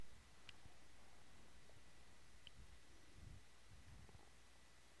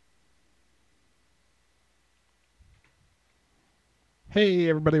Hey,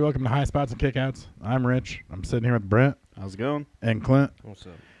 everybody, welcome to High Spots and Kickouts. I'm Rich. I'm sitting here with Brent. How's it going? And Clint. What's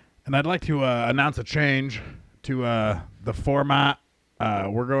up? And I'd like to announce a change to the format.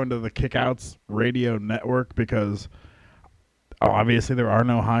 We're going to the Kickouts radio network because obviously there are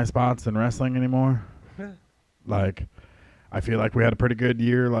no high spots in wrestling anymore. Like, I feel like we had a pretty good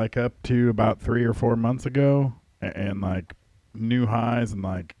year, like up to about 3 or 4 months ago, and like new highs and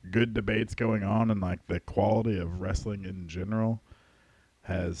like good debates going on, and like the quality of wrestling in general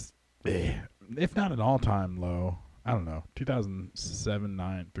has, if not an all-time low, I don't know, 2007,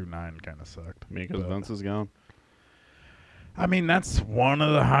 9 through 9 kind of sucked. I mean, because Vince is gone. I mean, that's one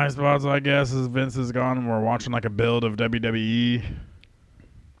of the high spots, I guess, is Vince is gone, and we're watching like a build of WWE.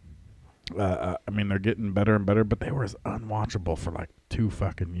 I mean, they're getting better and better, but they were unwatchable for like 2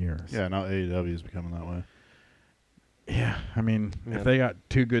 fucking years. Yeah, now AEW is becoming that way. Yeah, I mean, if they got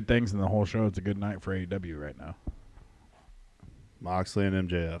 2 good things in the whole show, it's a good night for AEW right now. Moxley and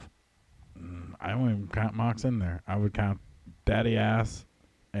MJF. I don't even count Mox in there. I would count Daddy Ass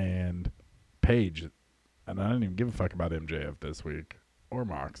and Paige. And I didn't even give a fuck about MJF this week. Or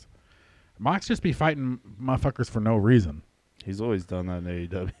Mox. Mox just be fighting motherfuckers for no reason. He's always done that in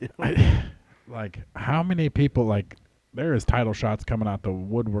AEW. Like, how many people, like, there is title shots coming out the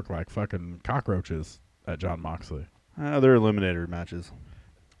woodwork like fucking cockroaches at John Moxley. They're eliminator matches.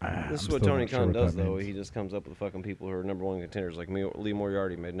 This is what Tony Khan does, though. He just comes up with fucking people who are number 1 contenders. Like Lee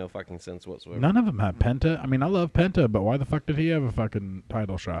Moriarty made no fucking sense whatsoever. None of them have Penta. I mean, I love Penta, but why the fuck did he have a fucking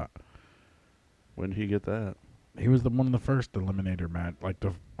title shot? When did he get that? He was one of the first eliminator match.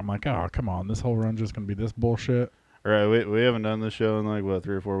 I'm like, oh, come on. This whole run's just going to be this bullshit. All right, we haven't done this show in like,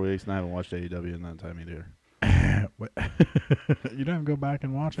 3 or 4 weeks, and I haven't watched AEW in that time either. You don't go back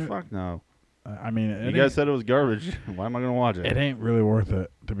and watch it? Fuck no. I mean, you guys said it was garbage. Why am I going to watch it? It ain't really worth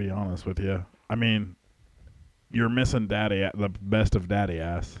it, to be honest with you. I mean, you're missing the best of Daddy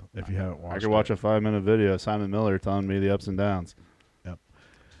Ass if you haven't watched it. I could watch a 5-minute video of Simon Miller telling me the ups and downs. Yep.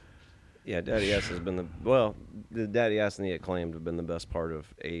 Yeah, Daddy Ass has been the Daddy Ass and the Acclaimed have been the best part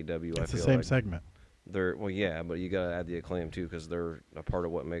of AEW. It's the same segment. Yeah, but you got to add the Acclaimed too because they're a part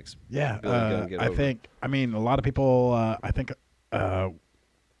of what makes Billy Gunn get over. I mean, a lot of people,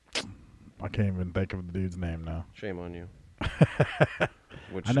 I can't even think of the dude's name now. Shame on you.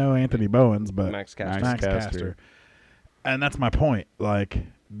 I know Anthony Bowens, but Max Caster. Max Caster. And that's my point. Like,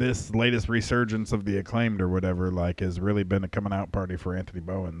 this latest resurgence of the Acclaimed or whatever, like, has really been a coming out party for Anthony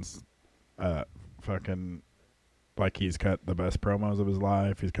Bowens. Fucking, like, he's cut the best promos of his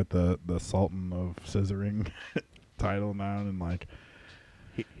life. He's cut the Sultan of Scissoring title now, and like,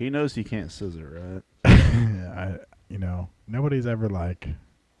 he knows he can't scissor, right? Nobody's ever like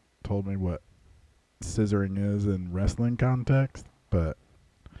told me what scissoring is in wrestling context, but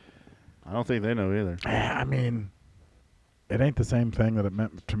I don't think they know either. I mean, it ain't the same thing that it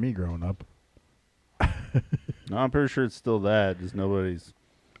meant to me growing up. No, I'm pretty sure it's still that. Just nobody's.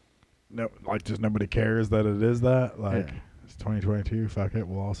 Just nobody cares that it is that. Like, Yeah. It's 2022. Fuck it,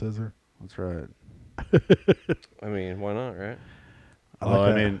 we'll all scissor. That's right. I mean, why not, right?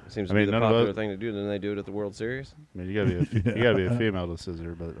 I Seems to mean, be the none of popular us- thing to do. Then they do it at the World Series. I mean, you gotta be a female to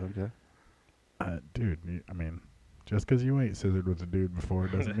scissor, but okay. Dude, just because you ain't scissored with a dude before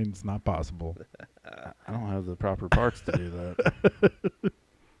doesn't mean it's not possible. I don't have the proper parts to do that.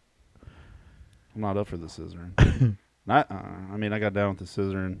 I'm not up for the scissoring. I got down with the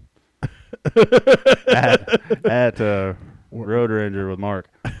scissoring at Road Ranger with Mark.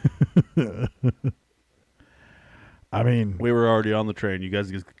 I mean, We were already on the train. You guys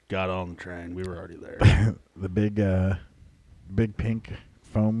just got on the train. We were already there. the big pink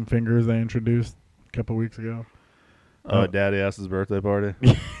foam fingers they introduced a couple weeks ago. Daddy Ass's birthday party.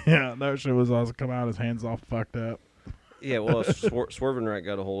 Yeah, that shit was also come out. His hands all fucked up. Yeah, well, Swerving Right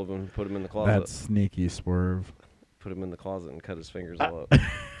got a hold of him, put him in the closet. That sneaky Swerve. Put him in the closet and cut his fingers all up.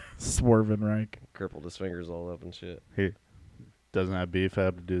 Swerving right. Crippled his fingers all up and shit. He doesn't have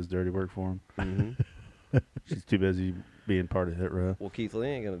BFAB to do his dirty work for him. Mm-hmm. She's too busy being part of Hit Row. Well, Keith Lee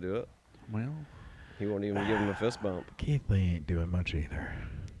ain't gonna do it. Well, He won't even give him a fist bump. Keith Lee ain't doing much either.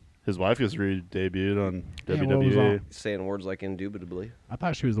 his wife just re-debuted on Yeah, what was WWE. on- Saying words like indubitably. I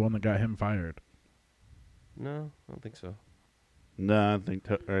thought she was the one that got him fired. No, I don't think so. No, I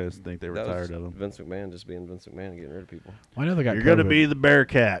just think they were That was tired of him. Vince McMahon just being Vince McMahon and getting rid of people. Well, I know they got You're COVID. going to be the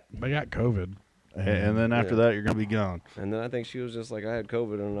Bearcat. They got COVID. And then after Yeah. that, you're going to be gone. And then I think she was just like, I had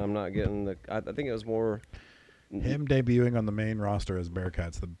COVID and I'm not getting the. I think it was more. him debuting on the main roster as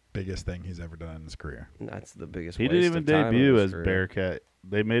Bearcat's the biggest thing he's ever done in his career. That's the biggest. He didn't waste even of time of debut his as career. Bearcat.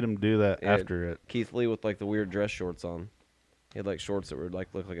 They made him do that Yeah. after it. Keith Lee with like the weird dress shorts on. He had like shorts that would like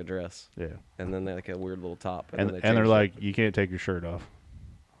look like a dress. Yeah. And then they like a weird little top. And they're like, you can't take your shirt off.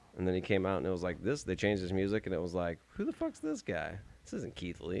 And then he came out and it was like this. They changed his music and it was like, who the fuck's this guy? This isn't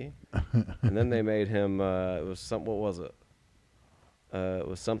Keith Lee. And then they made him. It was some. What was it? It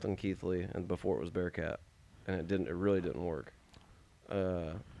was something Keith Lee, and before it was Bearcat, and it didn't. It really didn't work.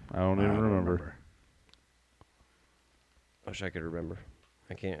 I don't even remember. I wish I could remember.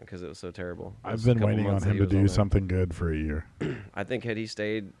 I can't because it was so terrible. I've been waiting on him to do something good for a year. I think had he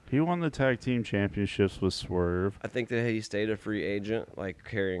stayed, he won the tag team championships with Swerve. I think that had he stayed a free agent like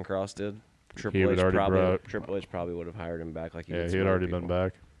Karrion Kross did, Triple H probably would have hired him back. Like he had already been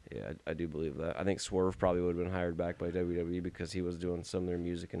back. Yeah, I do believe that. I think Swerve probably would have been hired back by WWE because he was doing some of their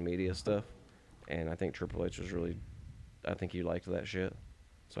music and media stuff, and I think Triple H was really, I think he liked that shit.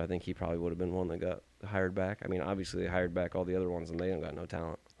 So I think he probably would have been one that got hired back. I mean, obviously they hired back all the other ones, and they ain't got no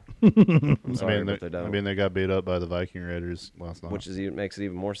talent. I'm sorry, but they don't. I mean, they got beat up by the Viking Raiders last night. Which makes it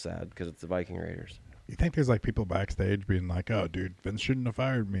even more sad because it's the Viking Raiders. You think there's like people backstage being like, "Oh, dude, Vince shouldn't have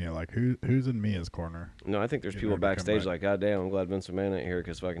fired me." Like, who's in Mia's corner? No, I think there's people backstage like, "God damn, I'm glad Vince McMahon ain't here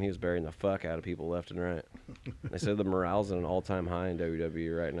because fucking he was burying the fuck out of people left and right." They said the morale's at an all-time high in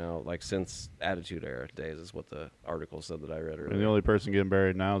WWE right now, like since Attitude Era days is what the article said that I read earlier. And the only person getting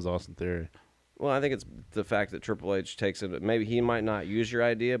buried now is Austin Theory. Well, I think it's the fact that Triple H takes it. Maybe he might not use your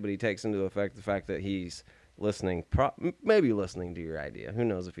idea, but he takes into effect the fact that he's listening, maybe listening to your idea. Who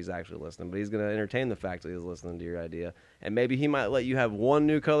knows if he's actually listening, but he's going to entertain the fact that he's listening to your idea. And maybe he might let you have one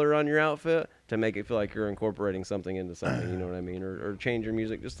new color on your outfit to make it feel like you're incorporating something into something, you know what I mean? Or change your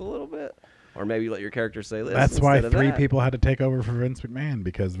music just a little bit. Or maybe let your character say this. That's why three people had to take over for Vince McMahon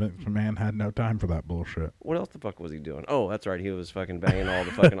because Vince McMahon had no time for that bullshit. What else the fuck was he doing? Oh, that's right. He was fucking banging all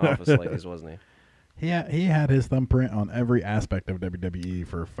the fucking office ladies, wasn't he? Yeah, he had his thumbprint on every aspect of WWE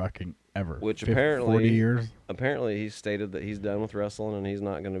for fucking ever. Which apparently 40 years. Apparently, he stated that he's done with wrestling and he's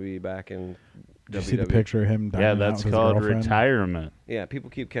not going to be back in Did you WWE. see the picture of him dining Yeah, out that's with his called girlfriend? retirement. Yeah, people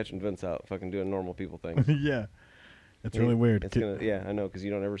keep catching Vince out, fucking doing normal people things. Yeah, it's really weird. Yeah, I know, because you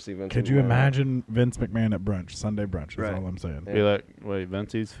don't ever see Vince. Could you imagine Vince McMahon at brunch, Sunday brunch? That's all I'm saying. Yeah. Be like, wait,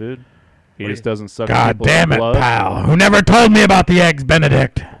 Vince eats food? He just doesn't suck. God damn it, blood? pal! Who never told me about the eggs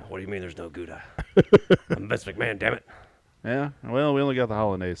Benedict? What do you mean there's no Gouda? I'm Vince McMahon, damn it. Yeah, well, we only got the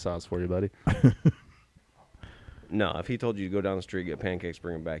hollandaise sauce for you, buddy. No, if he told you to go down the street, get pancakes,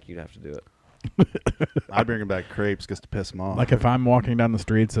 bring them back, you'd have to do it. I'd bring him back crepes just to piss him off. Like if I'm walking down the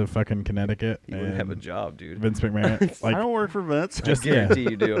streets of fucking Connecticut, You wouldn't have a job, dude. Vince McMahon, like I don't work for Vince. just I guarantee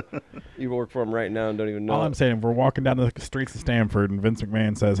you do. You work for him right now and don't even know all it. I'm saying, if we're walking down the streets of Stamford and Vince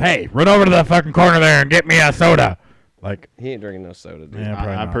McMahon says, "Hey, run over to the fucking corner there and get me a soda," like, He ain't drinking no soda, dude. yeah,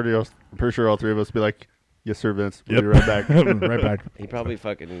 probably I'm not. pretty sure all three of us would be like, yes, sir, Vince. We'll be right back. Right back. He probably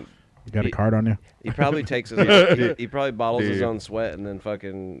fucking... You got a card on you? He probably takes his... he probably bottles his Dude. own sweat and then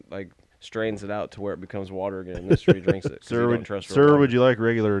fucking, like, strains it out to where it becomes water again and this tree drinks it. Sir, would you like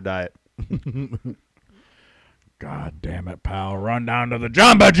regular or diet? God damn it, pal! Run down to the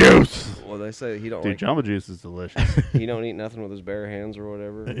Jamba Juice. Well, they say he don't Dude, like... Jamba Juice is delicious. He don't eat nothing with his bare hands or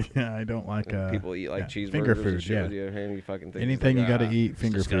whatever. Yeah, I don't like People eat like cheeseburgers finger and food. shit Yeah, with your hand. You fucking think anything you got to to eat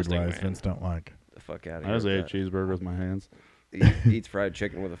finger food disgusting, wise, man. Vince don't like. The fuck out of I here. just with ate a that. cheeseburger with my hands. He eats fried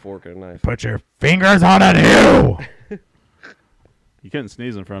chicken with a fork and a knife. Put your fingers on it, you. You couldn't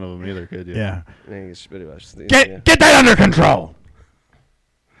sneeze in front of him either, could you? Yeah, Man, he spit about sneeze, get yeah. that under control.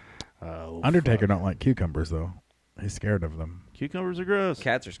 Oh, Undertaker don't like cucumbers though. He's scared of them. Cucumbers are gross.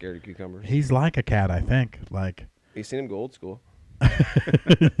 Cats are scared of cucumbers. He's like a cat, I think. Like, You seen him go old school?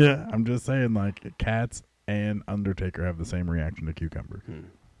 yeah, I'm just saying, like, cats and Undertaker have the same reaction to cucumbers.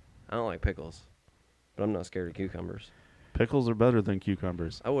 I don't like pickles, but I'm not scared of cucumbers. Pickles are better than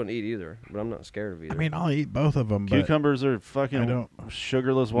cucumbers. I wouldn't eat either, but I'm not scared of either. I mean, I'll eat both of them, but Cucumbers are I fucking don't-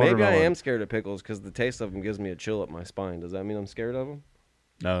 sugarless watermelon. maybe I am scared of pickles because the taste of them gives me a chill up my spine. Does that mean I'm scared of them?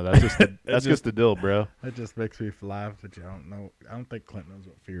 No, that's just that's just the dill, bro. it just makes me laugh that you don't know. I don't think Clint knows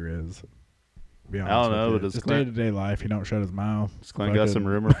what fear is. Be I honest don't with know, you. but does just Clint- day-to-day life, he don't shut his mouth. Does Clint got some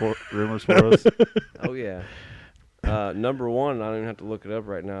Fucking- rumors for us? Oh yeah. Number one, I don't even have to look it up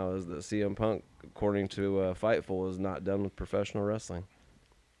right now, is that CM Punk, according to Fightful, is not done with professional wrestling.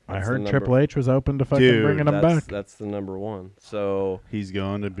 I That's heard the Triple H was open to fucking Dude, bringing him back. That's the number one. So He's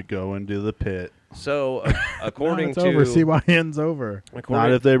going to be going to the pit. according no, it's to over. CYN's over. Not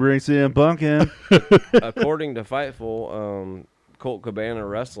according, if they bring CM Punk in. according to Fightful, Colt Cabana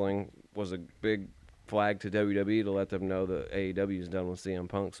Wrestling was a big flag to WWE to let them know that AEW is done with CM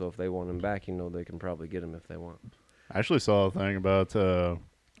Punk. So if they want him back, they can probably get him if they want. I actually saw a thing about.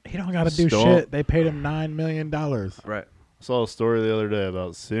 He don't got to do Stone- shit. They paid him $9 million. Right. I saw a story the other day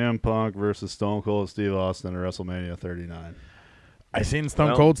about CM Punk versus Stone Cold Steve Austin at WrestleMania 39. I seen Stone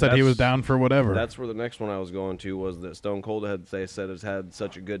Well, Cold said he was that's- down for whatever. That's where the next one I was going to was that Stone Cold said has had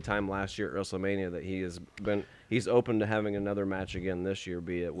such a good time last year at WrestleMania that he's open to having another match again this year,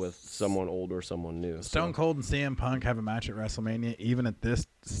 be it with someone old or someone new. Stone Cold and CM Punk have a match at WrestleMania. Even at this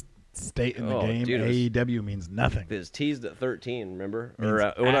state in the Oh, game, dude, it was- AEW means nothing. It was teased at 13, remember? Means Or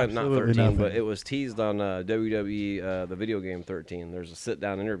not absolutely 13, but nothing. it was teased on WWE, the video game 13. There's a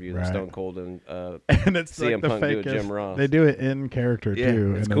sit-down interview that Right. Stone Cold and And it's CM like the Punk do with fakest. Jim Ross. They do it in character Yeah,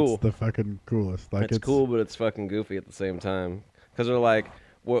 too, it's and cool. it's the fucking coolest. Like it's cool, but it's fucking goofy at the same time. Because they're like,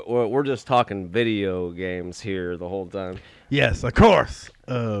 we're just talking video games here the whole time. Yes, of course.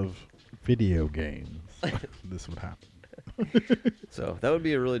 Of video games, this would happen. So that would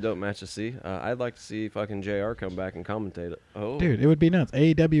be a really dope match to see. I'd like to see fucking JR come back and commentate it. Oh, Dude, it would be nuts.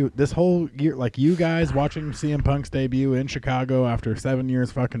 AEW this whole year, like you guys watching CM Punk's debut in Chicago after 7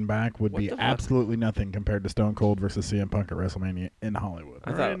 years fucking back would What be the fuck? absolutely nothing compared to Stone Cold versus CM Punk at WrestleMania in Hollywood.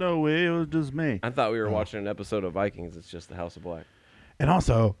 I There ain't thought no way. It was just me. I thought we were watching an episode of Vikings. It's just the House of Black. And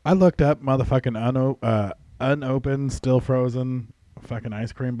also, I looked up motherfucking unopened, still frozen fucking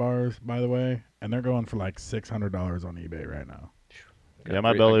ice cream bars, by the way, and they're going for like $600 on eBay right now. Got Yeah,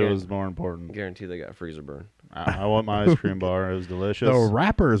 my free- belly I was more important. guarantee they got freezer burn. I want my ice cream bar. It was delicious. The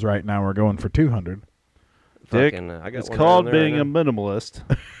wrappers right now are going for $200. Dick, Fucking, I got it's one called down there being right a now. minimalist.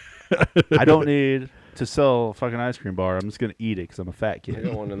 I don't need to sell a fucking ice cream bar. I'm just gonna eat it because I'm a fat I got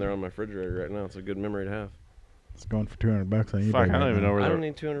kid. one in there on my refrigerator right now. It's a good memory to have. It's going for $200 on eBay. Fuck, I right don't even now. know where I the don't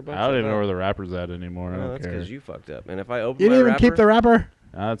need $200. I don't even know at where all. the wrapper's at anymore. I No, don't that's care. because you fucked up. And if I open You my didn't even wrapper, keep the wrapper?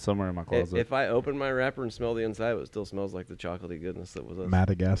 It's somewhere in my closet. if I open my wrapper and smell the inside, it still smells like the chocolatey goodness that was us.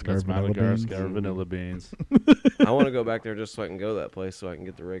 Madagascar That's vanilla beans. Madagascar vanilla beans. I want to go back there just so I can go to that place so I can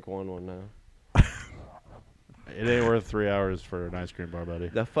get the Raekwon one now. It ain't worth 3 hours for an ice cream bar, buddy.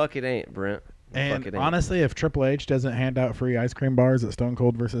 The fuck it ain't, Brent. The fuck And it ain't. honestly, if Triple H doesn't hand out free ice cream bars at Stone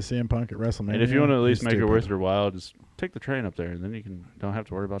Cold versus CM Punk at WrestleMania, And if you want to at least he's make it stupid. worth your while, just take the train up there, and then you don't have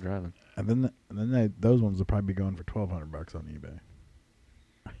to worry about driving. And then those ones will probably be going for $1,200 on eBay.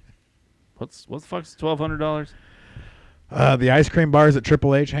 What the fuck's $1,200? The ice cream bars that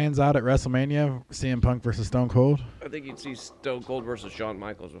Triple H hands out at WrestleMania, CM Punk versus Stone Cold. I think you'd see Stone Cold versus Shawn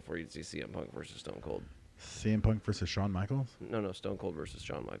Michaels before you'd see CM Punk versus Stone Cold. CM Punk versus Shawn Michaels. No, Stone Cold versus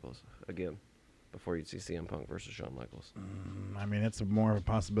Shawn Michaels again. Before you'd see CM Punk versus Shawn Michaels. I mean, it's more of a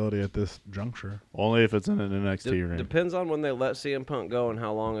possibility at this juncture. Only if it's in an NXT ring. Depends on when they let CM Punk go and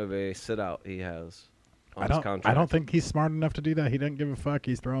how long of a sit out he has on his contract. I don't think he's smart enough to do that. He doesn't give a fuck.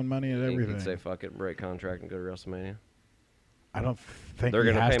 He's throwing money at I think everything. he'd say fuck it, break contract, and go to WrestleMania. I don't think They're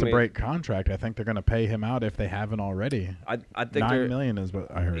he gonna has pay to me- break contract. I think they're going to pay him out if they haven't already. I think $9 million is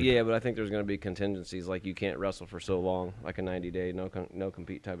what I heard. Yeah, but I think there's going to be contingencies like you can't wrestle for so long, like a 90-day no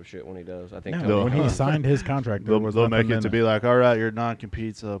compete type of shit when he does. I think No, Tony when he Khan- signed his contract, there They'll, was they'll nothing make it in to be like, all right, your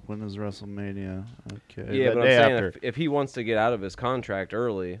non-compete's up. When is WrestleMania? Okay. Yeah, The but I'm day saying after. if he wants to get out of his contract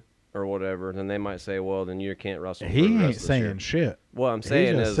early or whatever, then they might say, well, then you can't wrestle. for He the rest ain't of this year. saying shit. What I'm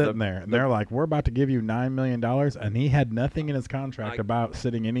saying He's just is sitting there, and they're like, "We're about to give you $9 million," and he had nothing in his contract about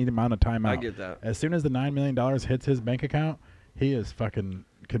sitting any amount of time out. I get that. As soon as the $9 million hits his bank account, he is fucking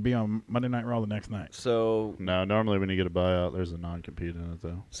could be on Monday Night Raw the next night. So No, normally when you get a buyout, there's a non-compete in it,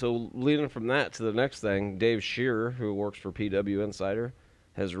 though. So leading from that to the next thing, Dave Shearer, who works for PW Insider,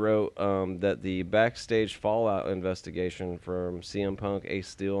 has wrote that the backstage fallout investigation from CM Punk, Ace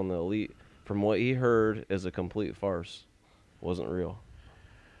Steel, and the Elite, from what he heard, is a complete farce. Wasn't real.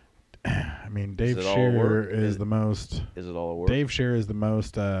 I mean, Dave it all Shearer work? is the most. Is it all a work? Dave Shearer is the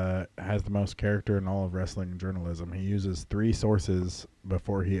most has the most character in all of wrestling journalism. He uses 3 sources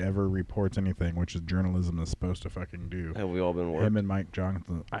before he ever reports anything, which is journalism is supposed to fucking do. Have we all been worked? Him and Mike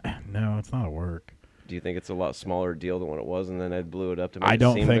Johnson. No, it's not a work. Do you think it's a lot smaller deal than what it was, and then Ed blew it up to make I it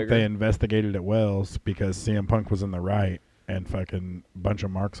don't seem think bigger? they investigated it well because CM Punk was in the right, and fucking bunch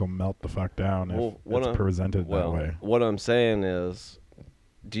of marks will melt the fuck down if it's presented that way. What I'm saying is,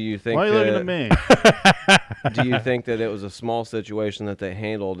 do you think Why are you that, looking at me? do you think that it was a small situation that they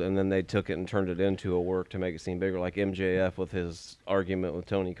handled and then they took it and turned it into a work to make it seem bigger, like MJF with his argument with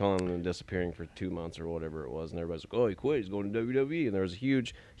Tony Khan and disappearing for 2 months or whatever it was, and everybody's like, oh, he quit, he's going to WWE, and there was a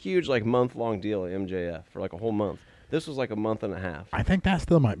huge like month-long deal at MJF for like a whole month. This was like a month and a half. I think that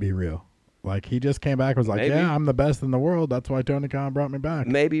still might be real. Like, he just came back and was like, Maybe. yeah, I'm the best in the world. That's why Tony Khan brought me back.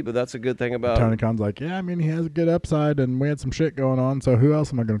 Maybe, but that's a good thing about Tony Khan's like, yeah, I mean, he has a good upside, and we had some shit going on, so who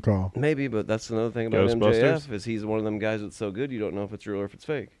else am I going to call? Maybe, but that's another thing about Ghostbusters? MJF is he's one of them guys that's so good you don't know if it's real or if it's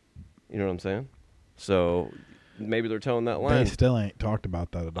fake. You know what I'm saying? So maybe they're telling that They line. still ain't talked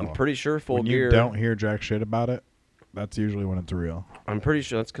about that at all. I'm pretty sure Full when Gear. you don't hear jack shit about it, that's usually when it's real. I'm pretty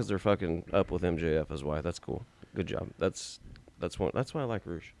sure that's because they're fucking up with MJF. Is why. That's cool. Good job. That's That's why I like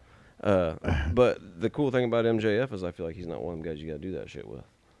Rouge. But the cool thing about MJF is I feel like he's not one of them guys you got to do that shit with.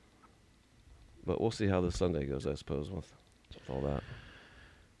 But we'll see how this Sunday goes, I suppose, with all that.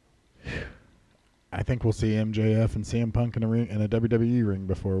 I think we'll see MJF and CM Punk in a WWE ring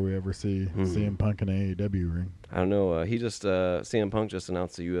before we ever see CM Punk in an AEW ring. I don't know. He just CM Punk just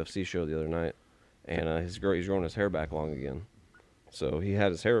announced the UFC show the other night, and he's growing his hair back long again. So he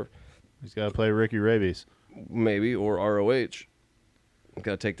had his hair He's got to play Ricky Rabies. maybe or ROH.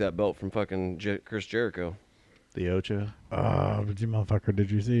 Got to take that belt from fucking Chris Jericho. The Ocho. But you motherfucker,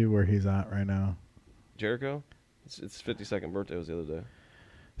 did you see where he's at right now? Jericho? It's his 52nd birthday was the other day.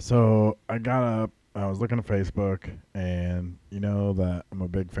 So I got up. I was looking at Facebook, and you know that I'm a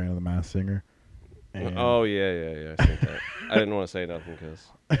big fan of the Masked Singer. And Oh, yeah. I think that. I didn't want to say nothing because,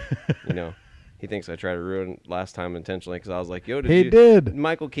 he thinks I tried to ruin it last time intentionally because I was like, yo, he did.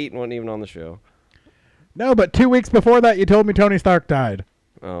 Michael Keaton wasn't even on the show. No, but 2 weeks before that, you told me Tony Stark died.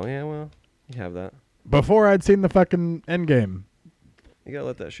 Oh, yeah, well, you have that. Before I'd seen the fucking Endgame. You got to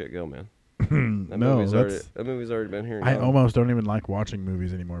let that shit go, man. That No, movie's already been here. I almost don't even like watching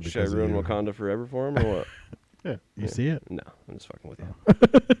movies anymore because Should I ruin of you. Wakanda forever for him or what? Yeah. You see it? No, I'm just fucking with you.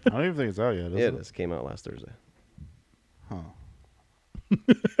 I don't even think it's out yet, is Yeah, it? it is. Came out last Thursday. Huh.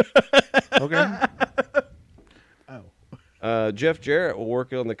 Okay. Jeff Jarrett will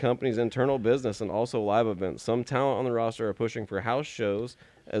work on the company's internal business and also live events. Some talent on the roster are pushing for house shows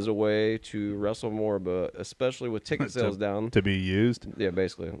as a way to wrestle more, but especially with ticket sales down. To be used. Yeah,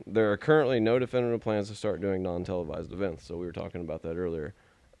 basically. There are currently no definitive plans to start doing non-televised events, so we were talking about that earlier.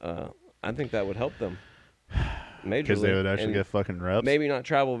 I think that would help them majorly. Because they would actually And get fucking reps. maybe not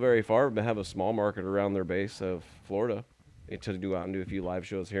travel very far, but have a small market around their base of Florida to go out and do a few live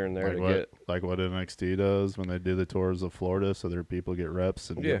shows here and there like what NXT does when they do the tours of Florida, so their people get reps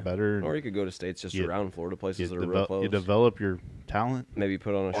and get better. Or you could go to states just You- around Florida, places that are real close. You develop your talent. Maybe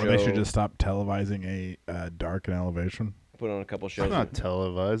put on a Or show. they should just stop televising a Dark and Elevation. Put on a couple It's shows. not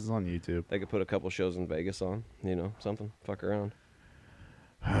televised. It's on YouTube. They could put a couple shows in Vegas on, something. Fuck around.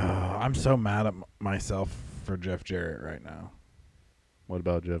 I'm so mad at myself for Jeff Jarrett right now. What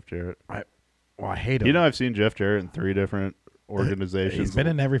about Jeff Jarrett? I hate him. You know, I've seen Jeff Jarrett in 3 different organizations. He's been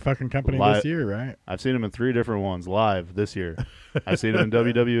in every fucking company this year, right? I've seen him in 3 different ones live this year. I've seen him in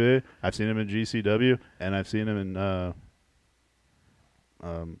WWE, I've seen him in GCW, and I've seen him in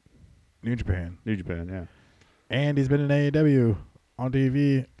New Japan. New Japan, yeah. And he's been in AEW on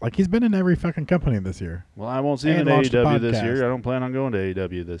TV. Like, he's been in every fucking company this year. Well, I won't see him And in launched a AEW this podcast. year. I don't plan on going to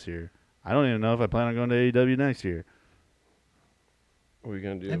AEW this year. I don't even know if I plan on going to AEW next year. What are you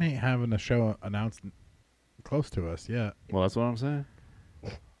going to do? And ain't having a show announced close to us yet. Well, that's what I'm saying.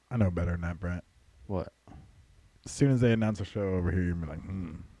 I know better than that, Brent. What? As soon as they announce a show over here, you'll be like,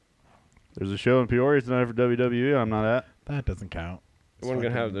 There's a show in Peoria tonight for WWE I'm not at. that doesn't count. We weren't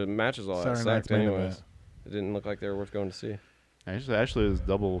going to have the matches all that Saturday sucked night's main anyways. event. It didn't look like they were worth going to see. Actually, it's a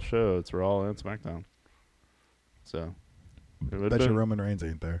double show. It's Raw and SmackDown. So, it would've Bet you been- Roman Reigns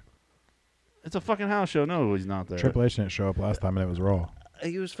ain't there. it's a fucking house show. No, he's not there. Triple H didn't show up last time, and it was Raw.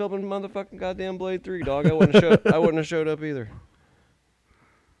 He was filming motherfucking goddamn Blade 3, dog. I wouldn't have showed up either.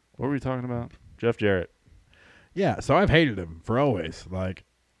 What were we talking about? Jeff Jarrett. Yeah, so I've hated him for always. Like,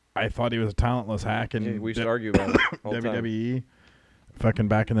 I thought he was a talentless hack in Yeah, we used to argue about it all the time. WWE. Fucking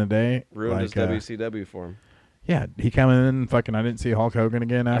back in the day. Ruined his like, WCW for him. Yeah, he come in, fucking, I didn't see Hulk Hogan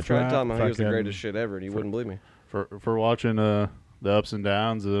again I after tried that. to tell him how he was the Fucking- greatest shit ever, and he wouldn't believe me. For watching the ups and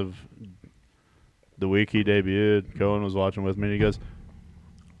downs of the week he debuted, Cohen was watching with me, and he goes,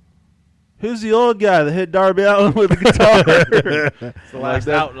 "Who's the old guy that hit Darby Allin with the guitar?" The last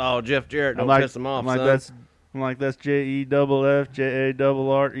outlaw, Jeff Jarrett. Don't piss him off, son. I'm like, that's JEFF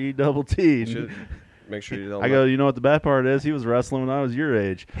JARRETT. Should make sure you tell I him go, that. you know what the bad part is? He was wrestling when I was your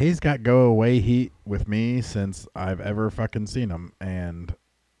age. He's got go away heat with me since I've ever fucking seen him, and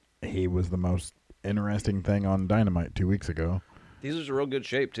he was the most interesting thing on Dynamite 2 weeks ago. These are in real good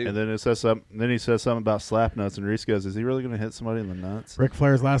shape, too. And then he says something about slap nuts, and Reese goes, "Is he really going to hit somebody in the nuts?" Ric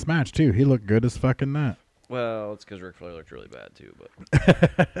Flair's last match too. He looked good as fucking that. Well, it's because Ric Flair looked really bad, too.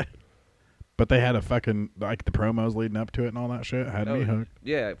 But But they had a fucking, like, the promos leading up to it and all that shit had me hooked.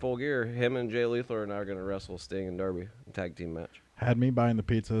 Yeah, Full Gear, him and Jay Lethal are now going to wrestle Sting and Darby, tag team match. Had me buying the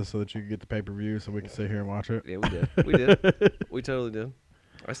pizza so that you could get the pay-per-view so we could sit here and watch it. Yeah, we did. We did. We totally did.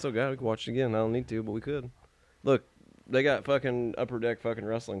 I still got it. We could watch it again. I don't need to, but we could. Look, they got fucking Upper Deck fucking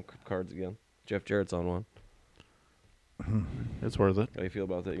wrestling cards again. Jeff Jarrett's on one. It's worth it. How do you feel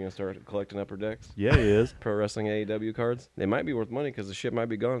about that? You going to start collecting Upper Decks? Yeah, he is. Pro Wrestling AEW cards? They might be worth money because the shit might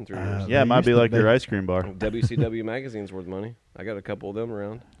be gone through years. Yeah, it They might used be to- like they- your ice cream bar. WCW magazine's worth money. I got a couple of them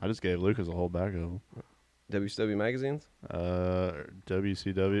around. I just gave Lucas a whole bag of them. WCW magazines?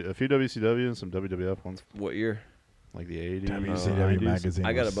 WCW, a few WCW and some WWF ones, What year? like the 80s. WCW 90s. magazine.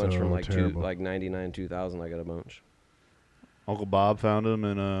 I got a was bunch so from terrible. 99, 2000. I got a bunch. Uncle Bob found them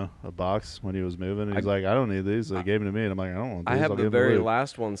in a box when he was moving. And he's like, I don't need these. So he gave them to me, and I'm like, I don't want these. I have I'll the give 'em to very Luke.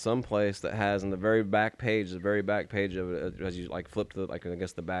 last one someplace that has in the very back page of it, as you like flip to I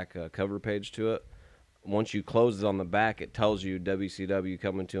guess the back cover page to it. Once you close it on the back, it tells you WCW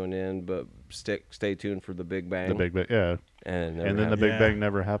coming to an end, but stay tuned for the Big Bang. The Big Bang, yeah. And, it never And then the happened. Big Yeah. Bang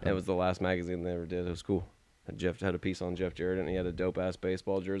never happened. It was the last magazine they ever did. It was cool. And Jeff had a piece on Jeff Jarrett, and he had a dope ass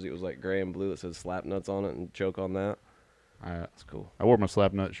baseball jersey. It was like gray and blue that said "Slap Nuts" on it, and choke on that. It's cool. I wore my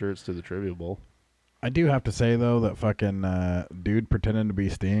Slapnut shirts to the Trivia Bowl. I do have to say though that fucking dude pretending to be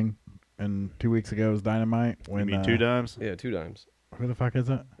Sting in 2 weeks ago's Dynamite. When You mean 2 times? Yeah, 2 times. who the fuck is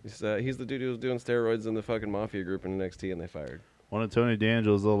it? He's the dude who was doing steroids in the fucking Mafia group in NXT, and they fired. One of Tony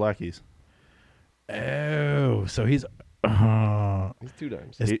D'Angelo's little lackeys. Oh, so he's. He's 2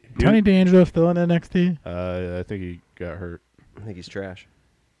 times. Is He- Tony D'Angelo still in NXT? I think he got hurt. I think he's trash.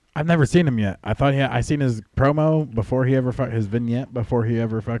 I've never seen him yet. I thought I seen his promo before he ever his vignette before he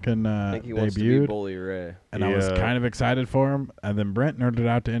ever fucking I think he wants to be debuted, Bully Ray. and I was Yeah. kind of excited for him. And then Brent nerded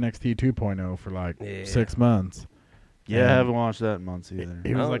out to NXT 2.0 for like Yeah. 6 months. Yeah, I And haven't watched that in months either.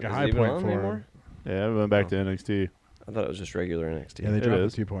 He was Oh, like a is high it even point on for anymore? him. Yeah, I went back to NXT. I thought it was just regular NXT. Yeah, they It dropped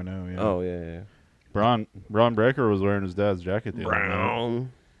is. the 2.0. Yeah. Oh yeah. Braun Breaker was wearing his dad's jacket the other night.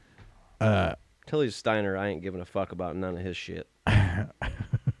 Brown. Uh, Till he's Steiner, I ain't giving a fuck about none of his shit.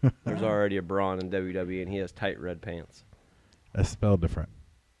 There's already a Braun in WWE, and he has tight red pants. it's spelled different.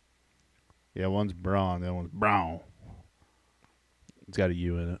 Yeah, one's Braun, the other one's Brown. It's got a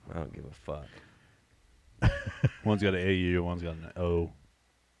U in it. I don't give a fuck. One's got an AU, one's got an O.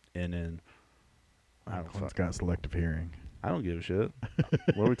 NN. I don't One's fuck. got selective hearing. I don't give a shit.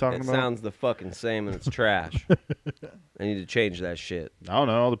 What are we talking It about? sounds the fucking same, and it's trash. I need to change that shit. I don't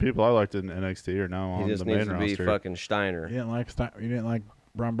know. All the people I liked in NXT are now He on just the needs main to be roster. fucking Steiner. You didn't like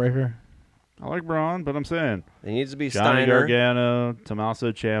Braun Breaker? I like Braun, but I'm saying He needs to be Johnny Steiner. Gargano,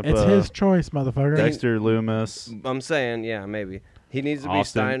 Tommaso Ciampa, It's his choice, motherfucker. Dexter Loomis. I'm saying, yeah, maybe. He needs to be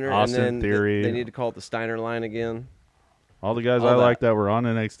Austin- Steiner, Austin and then Theory. they need to call it the Steiner line again. All the guys All I that. like that were on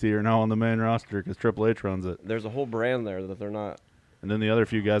NXT are now on the main roster because Triple H runs it. There's a whole brand there that they're not. And then the other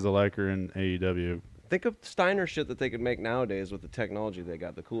few guys I like are in AEW. Think of Steiner shit that they could make nowadays with the technology they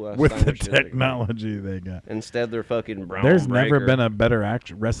got, the cool ass With Steiner the shit they could make. technology they got. Instead, they're fucking Brown. There's never Breaker. been a better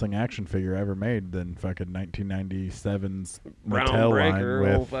wrestling action figure ever made than fucking 1997's Brown Mattel Breaker.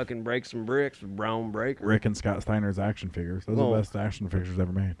 line Old with fucking break some bricks with Brown Breaker. Rick and Scott Steiner's action figures. Those are Well- the best action figures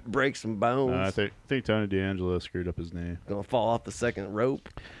ever made. Break some bones. I think Tony D'Angelo screwed up his knee. Gonna fall off the second rope.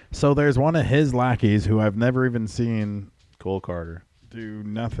 So there's one of his lackeys who I've never even seen Cole Carter. do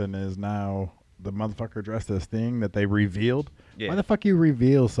nothing is now the motherfucker dressed as Sting that they revealed. Yeah. Why the fuck you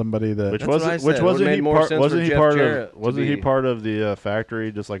reveal somebody that... Which That's what I wasn't which said. It would've wasn't made he more part sense wasn't for he Jeff part Jarrett of to wasn't he be- part of the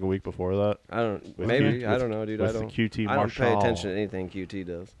factory just like a week before that? I don't. With Maybe Q- I with- don't know, dude. with I the don't. QT I don't pay Marshall. attention to anything QT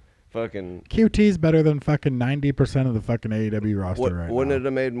does. Fucking. QT's better than fucking 90% of the fucking AEW roster What, right wouldn't now. it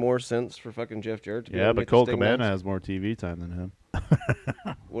have made more sense for fucking Jeff Jarrett to be Yeah, able to but get the Colt Sting Cabana match? has more TV time than him.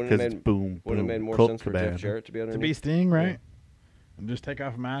 Wouldn't it Because have it's made, boom, would it have boom, made more Colt sense for Cabana. Jeff Jarrett to be To underneath? be Sting, right? And just take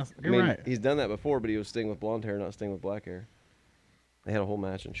off a mask. I You're mean, right. he's done that before, but he was Sting with blonde hair, not Sting with black hair. They had a whole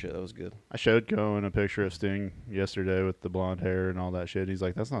match and shit. That was good. I showed Cohen a picture of Sting yesterday with the blonde hair and all that shit. He's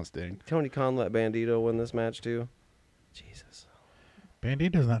like, "That's not Sting." Tony Khan let Bandito win this match too. Jesus,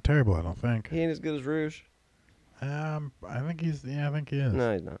 Bandito's not terrible, I don't think. he ain't as good as Rouge. I think he's. Yeah, I think he is.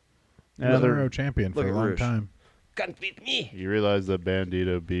 No, he's not. He was a Euro champion for look a at long Rouge. time. Can't beat me. You realize that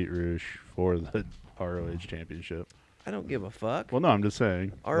Bandito beat Rouge for the ROH championship. I don't give a fuck. Well, no, I'm just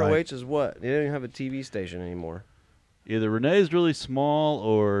saying. ROH is what? They don't even have a TV station anymore. Either Renee's really small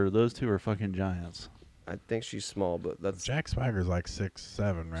or those two are fucking giants. I think she's small, but that's Jack Swagger's like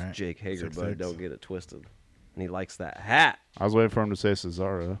 6'7", right? Jake Hager, 6'6". bud. Don't get it twisted. And he likes that hat. I was waiting for him to say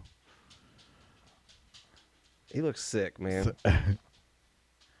Cesaro. He looks sick, man.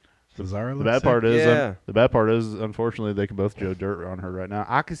 Cesaro The looks bad sick. part is, Yeah. unfortunately, they can both Joe Dirt on her right now.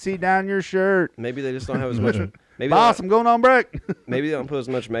 I can see down your shirt, Maybe they just don't have as much. Maybe boss. they I'm going on break. maybe they don't put as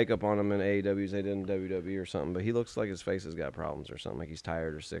much makeup on him in AEW as they did in WWE or something. But he looks like his face has got problems or something. Like he's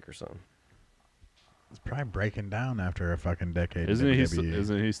tired or sick or something. He's probably breaking down after a fucking decade. Isn't in he? WWE.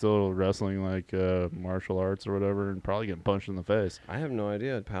 Isn't he still wrestling like martial arts or whatever, and probably getting punched in the face? I have no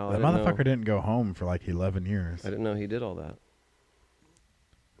idea, pal. The I didn't motherfucker know. didn't go home for like 11 years. I didn't know he did all that.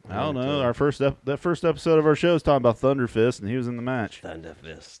 I don't know. Our first first episode of our show is talking about Thunder Fist, and he was in the match. Thunder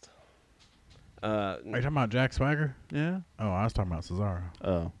Fist. Are you talking about Jack Swagger? Yeah. Oh, I was talking about Cesaro.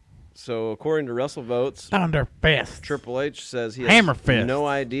 Oh. So according to WrestleVotes, Thunder Fist. Triple H says he Hammer has fist. no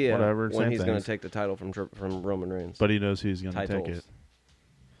idea Whatever, when same he's going things. to take the title from Roman Reigns. But he knows he's going to take Titles. it.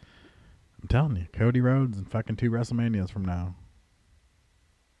 I'm telling you, Cody Rhodes in fucking 2 WrestleManias from now.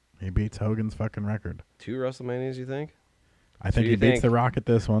 He beats Hogan's fucking record. 2 WrestleManias, you think? I think you he beats think- The Rock at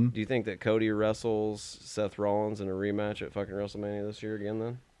this one. Do you think that Cody wrestles Seth Rollins in a rematch at fucking WrestleMania this year again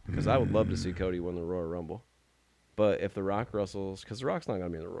then? Because I would love to see Cody win the Royal Rumble. But if The Rock wrestles, because The Rock's not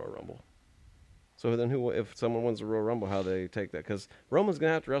going to be in the Royal Rumble. So then if someone wins the Royal Rumble, how they take that? Because Roman's going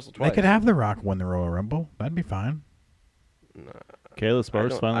to have to wrestle twice. They could have The Rock win the Royal Rumble. That'd be fine. Kayla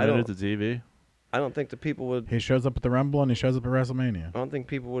Sparks I finally made it don't- to TV. I don't think the people would. He shows up at the Rumble and he shows up at WrestleMania. I don't think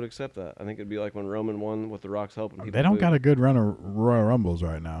people would accept that. I think it'd be like when Roman won with The Rock's help. And people They don't booed. got a good run of Royal Rumbles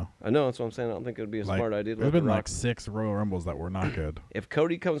right now. I know, that's what I'm saying. I don't think it would be a smart idea to There's let been The Rock. like 6 Royal Rumbles that were not good. If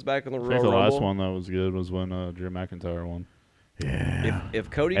Cody comes back in the I Royal think the Rumble, last one that was good was when Drew McIntyre won. Yeah. if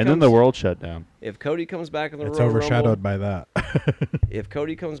Cody And comes, then the world shut down. if Cody comes back in the It's Royal overshadowed Rumble, by that. if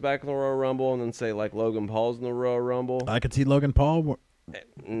Cody comes back in the Royal Rumble and then say like Logan Paul's in the Royal Rumble, I could see Logan Paul. I I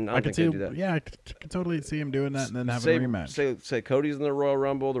don't could think see. they do that. Yeah, I could totally see him doing that and then having say, a rematch. Say Cody's in the Royal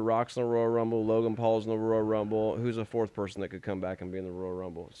Rumble, The Rock's in the Royal Rumble, Logan Paul's in the Royal Rumble. Who's a 4th person that could come back and be in the Royal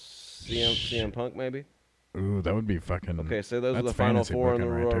Rumble? CM Punk maybe. Ooh, that would be fucking. Okay, so those are that's the final fantasy 4 in the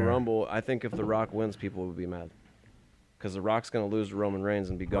booking right Royal there. Rumble. I think if The Rock wins, people would be mad. Because The Rock's going to lose to Roman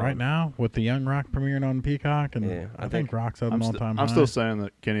Reigns and be gone. Right now, with the Young Rock premiering on Peacock, and Yeah, I think Rock's at I'm, an all-time high. I'm still saying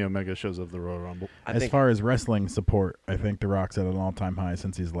that Kenny Omega shows up at the Royal Rumble. I As think, far as wrestling support, I think The Rock's at an all-time high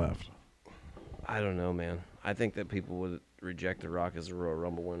since he's left. I don't know, man. I think that people would reject The Rock as a Royal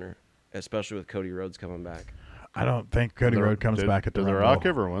Rumble winner, especially with Cody Rhodes coming back. I don't think Cody Did the- Rhodes comes did- back at the Did the Rumble. Rock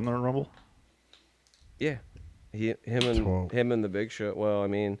ever win the Rumble? Yeah, him Twelve. and the Big Show. Well, I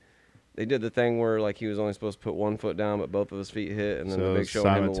mean, they did the thing where like he was only supposed to put 1 foot down, but both of his feet hit, and then So the Big Show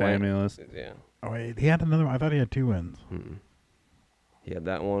and him went. simultaneous. Yeah, Oh, wait, he had another one. I thought he had 2 wins. he had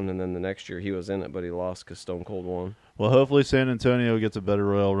that one, and then the next year he was in it, but he lost because Stone Cold won. Well, hopefully San Antonio gets a better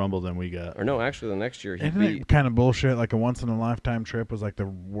Royal Rumble than we got. Or no, actually, the next year he Isn't beat. it kind of bullshit? Like a once-in-a-lifetime trip was like the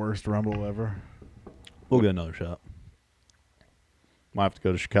worst Rumble ever. We'll get another shot. Might have to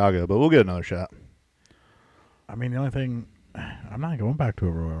go to Chicago, but we'll get another shot. I mean, the only thing, I'm not going back to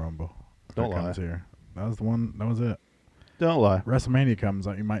a Royal Rumble. if Don't that lie. comes here. That was the one. That was it. Don't lie. WrestleMania comes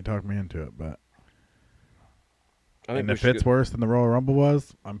out, you might talk me into it, but I think and we if should it's go, worse than the Royal Rumble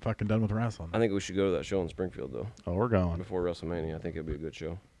was, I'm fucking done with wrestling. I think we should go to that show in Springfield though Oh, we're going. before WrestleMania. I think it'd be a good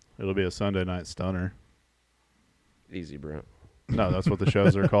show. It'll be a Sunday night stunner. Easy, Brent. No, that's what the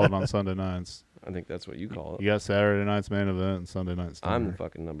shows are called on Sunday nights. I think that's what you call it. You got Saturday night's main event and Sunday night stunner. I'm the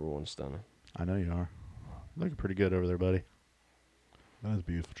fucking #1 stunner. I know you are. Looking pretty good over there, buddy. That is a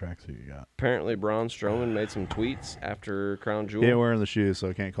beautiful tracksuit you got. Apparently, Braun Strowman made some tweets after Crown Jewel. He ain't wearing the shoes, so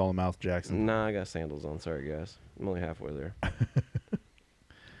I can't call him Mouth Jackson. Nah, I got sandals on. Sorry, guys. I'm only halfway there.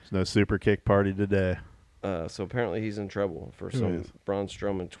 There's no super kick party today. So apparently he's in trouble for Who some. is? Braun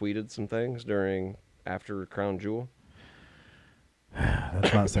Strowman tweeted some things after Crown Jewel.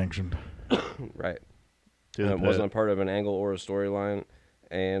 That's not sanctioned. Right. To the It wasn't a pit. part of an angle or a storyline,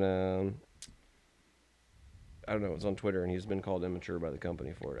 and I don't know. It was on Twitter, and he's been called immature by the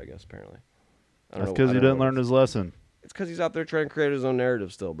company for it. I guess apparently. I don't That's know- because I he don't know didn't what learn his lesson It's because he's out there trying to create his own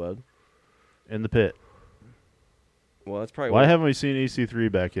narrative still, bud. in the pit. Well, that's probably Why what, haven't we seen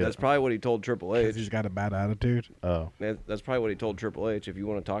EC3 back yet? that's probably what he told Triple Because H. he's got a bad attitude. Oh, That's probably what he told Triple H. If you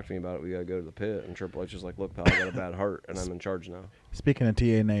want to talk to me about it, we gotta go to the pit. And Triple H is like, "Look, pal, I got a bad heart, and I'm in charge now." Speaking of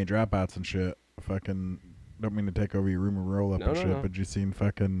TNA dropouts and shit, fucking don't mean to take over your rumor roll up No, and no, shit, no. but you seen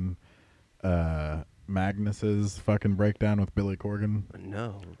fucking Magnus's fucking breakdown with Billy Corgan?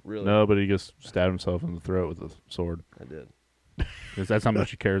 No, really. no, but he just stabbed himself in the throat with a sword. I did. 'Cause that's how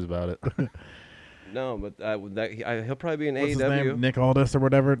much he cares about it. No, but he'll probably be in What's his AEW name? Nick Aldis or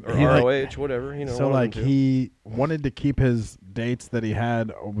whatever. or He, like, ROH, whatever. You know. so one of like them two. he wanted to keep his dates that he had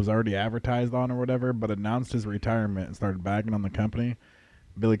was already advertised on or whatever, but announced his retirement and started bagging on the company.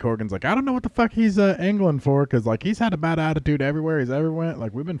 Billy Corgan's like, I don't know what the fuck he's angling for, because like he's had a bad attitude everywhere he's ever went.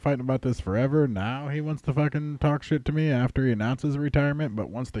 Like we've been fighting about this forever. Now he wants to fucking talk shit to me after he announces retirement, but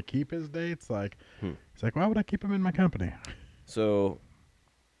wants to keep his dates. Like he's like, why would I keep him in my company? So,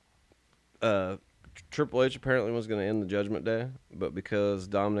 Triple H apparently was going to end the Judgment Day, but because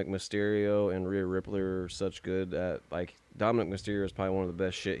Dominic Mysterio and Rhea Ripley are such good at, like, Dominic Mysterio is probably one of the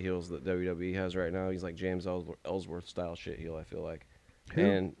best shit heels that WWE has right now. He's like James Ellsworth style shit heel, I feel like. Who?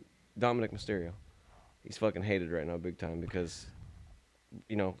 And Dominic Mysterio, he's fucking hated right now big time because,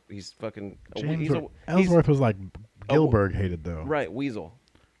 you know, he's fucking Ellsworth was like Gilbert hated though. right, weasel.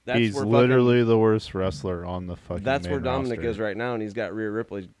 He's where literally the worst wrestler on the fucking that's main where Dominic roster. is right now, and he's got Rhea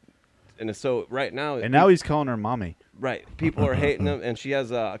Ripley and so right now, And now he's calling her mommy. right, people are hating him, and she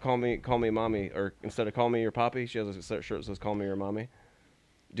has a call me mommy, or instead of call me your poppy, she has a shirt that says call me your mommy.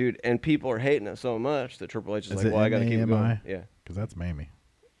 Dude, and people are hating it so much that Triple H is like, it well, I got to keep it M-A-M-I? going. Yeah, Because that's Mamie.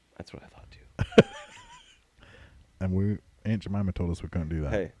 that's what I thought too. And Aunt Jemima told us we couldn't do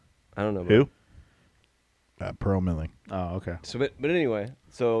that. Hey, I don't know. Who? Pearl Milling. Oh, okay. So, but anyway,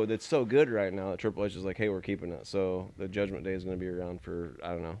 so it's so good right now that Triple H is like, hey, we're keeping it. So the Judgment Day is going to be around for, I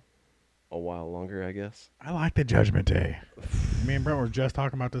don't know, a while longer, I guess. I like the Judgment Day. Me and Brent were just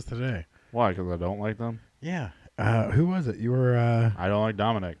talking about this today. Why? Because I don't like them? Yeah. Who was it? You were. I don't like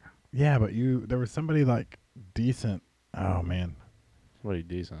Dominic. Yeah, but there was somebody like decent. Oh man, Somebody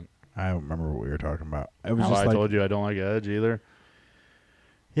decent. I don't remember what we were talking about. It was Oh, just I like, told you I don't like Edge either.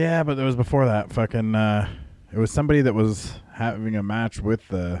 yeah, but it was before that. Fucking, it was somebody that was having a match with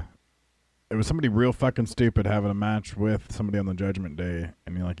the. It was somebody real fucking stupid having a match with somebody on the Judgment Day,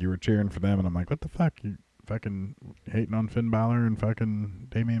 and you were cheering for them, and I'm like, what the fuck, you fucking hating on Finn Balor and fucking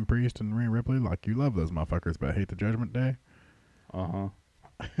Damian Priest and Rhea Ripley? Like, you love those motherfuckers, but hate the Judgment Day. Uh-huh.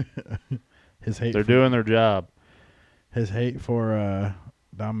 His hate. They're for, doing their job. His hate for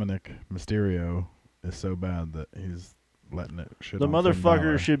Dominic Mysterio is so bad that he's letting it shit. The on Finn motherfucker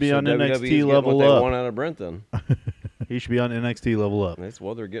Balor. should be So on WWE's NXT getting level what they up. want out of Brent then. He should be on NXT level up.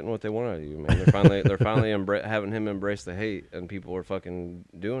 Well, they're getting what they want out of you, man. They're finally having him embrace the hate, and people are fucking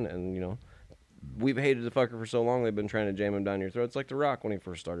doing it. And we've hated the fucker for so long. They've been trying to jam him down your throat. It's like The Rock when he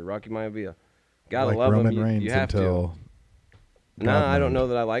first started, Rocky Maivia. Gotta like love Roman him. Reigns You have to. until. No, God I don't knows. know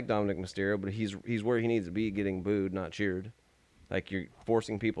that I like Dominic Mysterio, but he's where he needs to be, getting booed, not cheered. Like, you're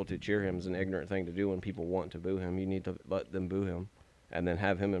forcing people to cheer him is an ignorant thing to do when people want to boo him. You need to let them boo him, and then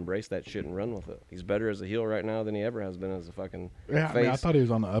have him embrace that shit and run with it. He's better as a heel right now than he ever has been as a fucking Yeah, face. I thought he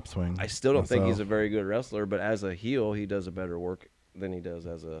was on the upswing. I still don't think he's a myself. very good wrestler, but as a heel, he does a better work than he does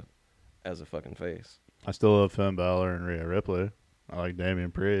as a fucking face. I still love Finn Balor and Rhea Ripley. I like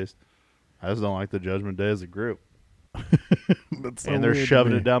Damian Priest. I just don't like the Judgment Day as a group. That's so And they're weird to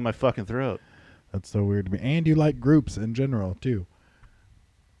shoving me. it down my fucking throat. That's so weird to me. And you like groups in general too.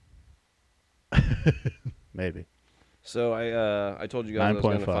 Maybe. So I told you guys I was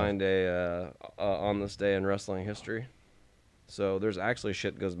going to 9.5. find a on this day in wrestling history. So there's actually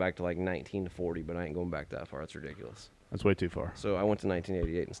shit that goes back to like 1940, but I ain't going back that far. It's ridiculous. That's way too far. So I went to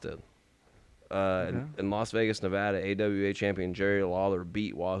 1988 instead. In Las Vegas, Nevada, AWA champion Jerry Lawler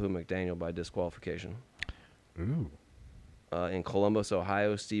beat Wahoo McDaniel by disqualification. Ooh. In Columbus,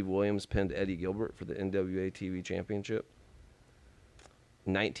 Ohio, Steve Williams pinned Eddie Gilbert for the NWA TV Championship.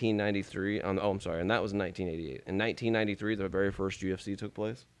 1993. And that was 1988. In 1993, the very first UFC took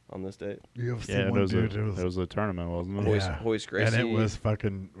place on this date. UFC Yeah, one, it was, dude. it was a tournament, wasn't it? Hoist- Yeah. Hoist Gracie. And it was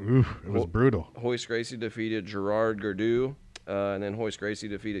fucking. Oof, it was brutal. Hoist Gracie defeated Gerard Gerdou, and then Hoist Gracie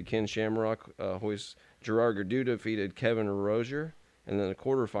defeated Ken Shamrock. Gerard Gerdou defeated Kevin Rozier, and then the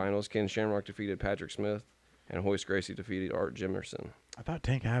quarterfinals, Ken Shamrock defeated Patrick Smith, and Hoist Gracie defeated Art Jimerson. I thought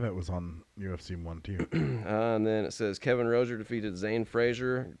Tank Abbott was on UFC 1 too. And then it says Kevin Rozier defeated Zane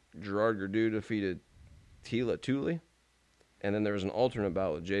Frazier, Gerard Gerdou defeated Tila Tuley, and then there was an alternate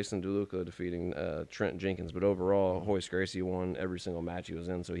bout with Jason DeLuca defeating Trent Jenkins. But overall, Hoist Gracie won every single match he was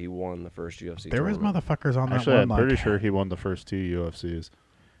in, so he won the first UFC There was tournament. motherfuckers on that Actually, one. I'm like, pretty sure he won the first two UFCs.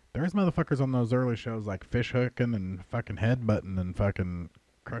 There was motherfuckers on those early shows like fish hooking and fucking headbutting and fucking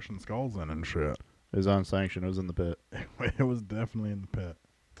crushing skulls in and shit. It was unsanctioned. It was in the pit. It was definitely in the pit.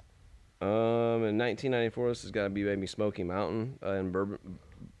 In 1994, this has got to be maybe Smoky Mountain in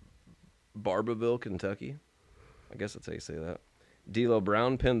Barberville, Kentucky. I guess that's how you say that. D'Lo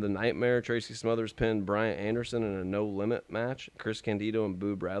Brown pinned the Nightmare. Tracy Smothers pinned Bryant Anderson in a no-limit match. Chris Candido and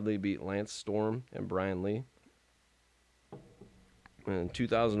Boo Bradley beat Lance Storm and Brian Lee. In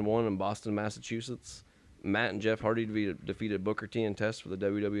 2001 in Boston, Massachusetts, Matt and Jeff Hardy defeated Booker T and Test for the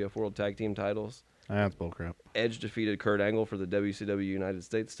WWF World Tag Team titles. That's bullcrap. Edge defeated Kurt Angle for the WCW United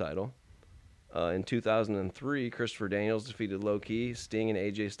States title. In 2003, Christopher Daniels defeated Low Ki. Sting and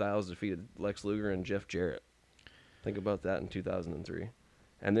AJ Styles defeated Lex Luger and Jeff Jarrett. Think about that in 2003.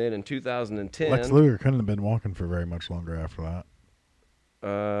 And then in 2010... Lex Luger couldn't have been walking for very much longer after that.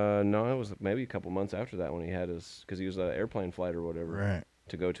 No, it was maybe a couple months after that when he had his... Because he was an airplane flight or whatever. Right.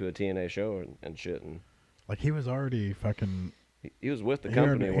 To go to a TNA show and shit. And Like he was already fucking. he was with the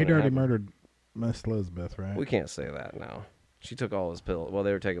company. when He'd it already happened. murdered Miss Elizabeth, right? We can't say that now. She took all his pills. Well,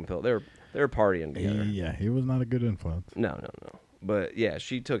 they were taking pills. They were partying together. Yeah, he was not a good influence. No. But yeah,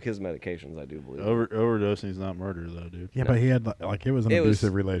 she took his medications, I do believe. Overdosing is not murder, though, dude. Yeah, but he had like it was an It was-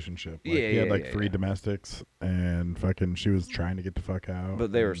 abusive relationship. Like, Yeah, he had yeah, like yeah, 3 yeah. domestics, and fucking she was trying to get the fuck out.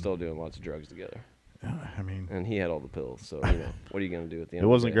 But they were still doing lots of drugs together. I mean, and he had all the pills. So you know, what are you gonna do at the end? It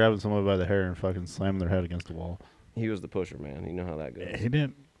wasn't of the day? grabbing someone by the hair and fucking slamming their head against the wall. He was the pusher, man. You know how that goes. he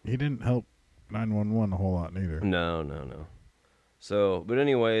didn't help 911 a whole lot neither. No. So, but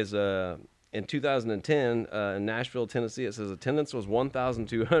anyways, in 2010, in Nashville, Tennessee, it says attendance was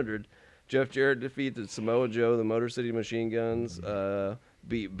 1,200. Jeff Jarrett defeated Samoa Joe, the Motor City Machine Guns,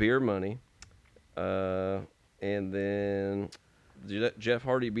 beat Beer Money, and then Jeff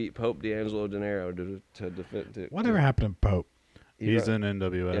Hardy beat Pope D'Angelo Dinero to defend. Whatever happened to Pope? He's in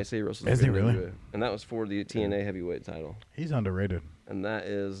NWA. Yeah, he wrestles Is for he really? NWA. And that was for the TNA heavyweight title. He's underrated. And that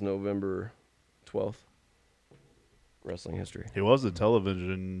is November 12th. Wrestling history. He was the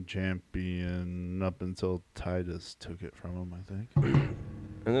television champion up until Titus took it from him, I think.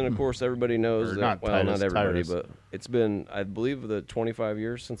 And then, of course, everybody knows Or that, not well, Titus, not everybody, Tyrus. but it's been, I believe, the 25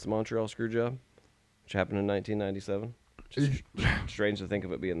 years since the Montreal Screwjob, which happened in 1997. Just strange to think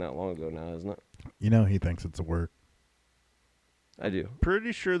of it being that long ago now, isn't it? You know he thinks it's a work. I do.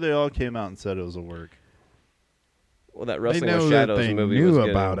 Pretty sure they all came out and said it was a work. Well, that They Wrestling know with that Shadows they movie knew was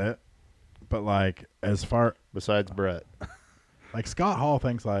getting, about it, but like as far Besides Brett. like Scott Hall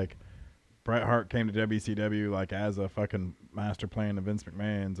thinks like Bret Hart came to WCW like as a fucking master plan of Vince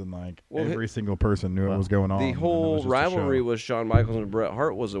McMahon's, and like Well, every single person knew well, what was going on. The and it whole was just a rivalry show. with Shawn Michaels and Bret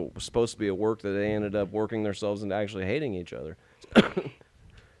Hart was supposed to be a work that they ended up working themselves into actually hating each other.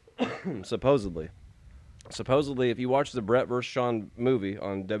 Supposedly, if you watch the Bret vs. Shawn movie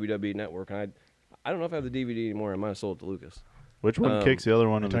on WWE Network, and I don't know if I have the DVD anymore. I might have sold it to Lucas. Which one kicks the other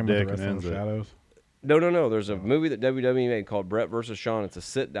one You're in the talking about dick the and Wrestling ends with it? Shadows. No. There's a movie that WWE made called Bret vs. Shawn. It's a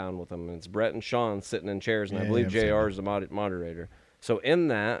sit down with them, and it's Bret and Shawn sitting in chairs, and I Yeah, believe I've seen JR is the moderator. So in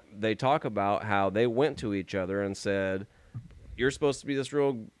that, they talk about how they went to each other and said, "You're supposed to be this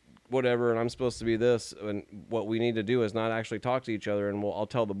real whatever, and I'm supposed to be this, and what we need to do is not actually talk to each other, and I'll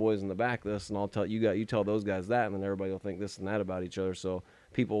tell the boys in the back this, and I'll tell you tell those guys that, and then everybody will think this and that about each other, so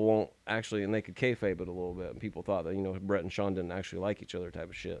people won't actually, and they could kayfabe it a little bit, and people thought that, Bret and Shawn didn't actually like each other type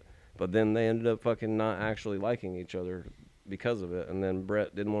of shit. But then they ended up fucking not actually liking each other because of it, and then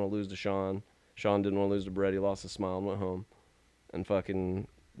Bret didn't want to lose to Shawn. Shawn didn't want to lose to Bret. He lost his smile and went home, and fucking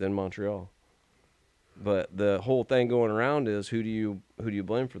then Montreal. But the whole thing going around is who do you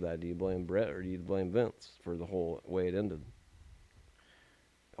blame for that? Do you blame Bret or do you blame Vince for the whole way it ended?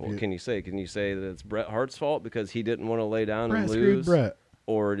 What can you say? Can you say that it's Bret Hart's fault because he didn't want to lay down Bret and screwed lose? Bret.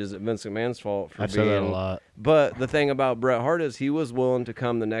 Or is it Vince McMahon's fault for I've being... said that a lot. But the thing about Bret Hart is he was willing to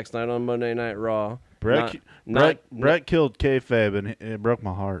come the next night on Monday Night Raw. Brett killed kayfabe, and it broke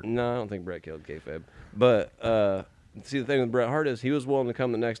my heart. No, I don't think Bret killed kayfabe. But see, the thing with Bret Hart is he was willing to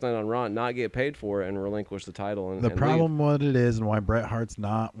come the next night on Raw and not get paid for it and relinquish the title. And The and problem leave. what it is and why Bret Hart's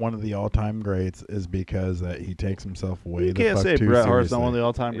not one of the all-time greats is because that he takes himself way You the can't fuck say too Bret Hart's not seriously. one of the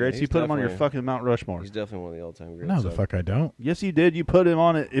all-time Yeah, greats. You he's put him on your definitely- fucking Mount Rushmore. He's definitely one of the all-time greats. No, the so. fuck I don't. Yes, you did. You put him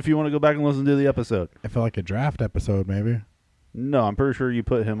on it if you want to go back and listen to the episode. I feel like a draft episode maybe. No, I'm pretty sure you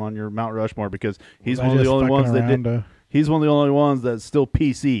put him on your Mount Rushmore because he's Was I one of the just only fucking ones that around, did. He's one of the only ones that's still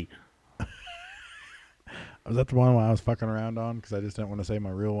PC. Was that the one I was fucking around on? Because I just didn't want to say my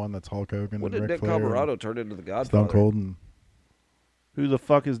real one. That's Hulk Hogan What and did Ric Nick Flair and Comoroto turn into the Godfather? Stone Cold and Who the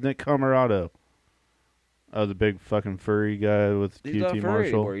fuck is Nick Camarado? Oh, the big fucking furry guy with He's QT not furry Marshall.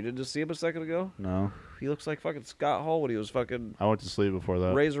 anymore. You didn't just see him a second ago? No, He looks like fucking Scott Hall when he was fucking I went to sleep before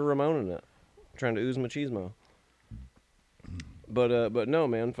that. Razor Ramon in it, trying to ooze machismo. But no,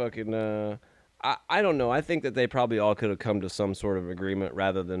 man, fucking. I don't know. I think that they probably all could have come to some sort of agreement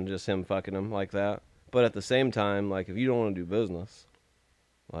rather than just him fucking him like that. But at the same time, like if you don't want to do business,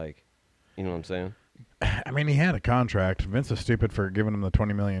 like, you know what I'm saying? I mean, he had a contract. Vince was stupid for giving him the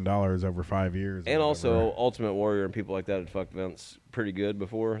 $20 million over 5 years. or And also, whatever. Ultimate Warrior and people like that had fucked Vince pretty good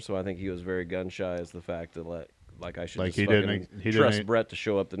before, so I think he was very gun shy as the fact that I should Like, just he fucking didn't- trust Bret to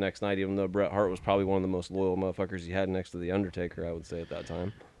show up the next night, even though Bret Hart was probably one of the most loyal motherfuckers he had next to the Undertaker, I would say at that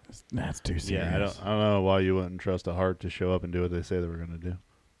time. That's too serious. Yeah, I don't know why you wouldn't trust a Hart to show up and do what they say they were going to do.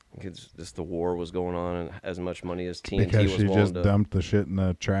 Because just the war was going on, and as much money as TNT Because was she willing just to. dumped the shit in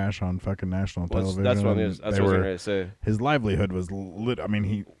the trash on fucking national Well, television. that's what I mean. and That's they what I was were- going to say. His livelihood was lit. I mean,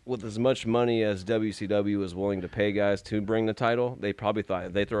 he With as much money as WCW was willing to pay guys to bring the title, they probably thought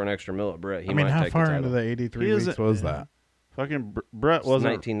if they throw an extra mill at Bret, he I mean, might how take far the into title. the 83 He weeks isn't- was yeah. that? Fucking Brett It's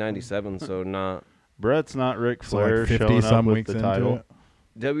wasn't. 1997, so not. Brett's not Ric So like Flair 50 showing up some with weeks the into title. it.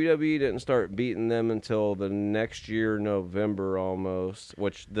 WWE didn't start beating them until the next year, November almost,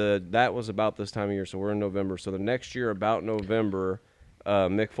 which that was about this time of year, so we're in November. So the next year, about November,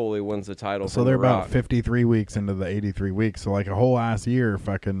 Mick Foley wins the title So from they're The about Rock. 53 weeks into the 83 weeks. So like a whole ass year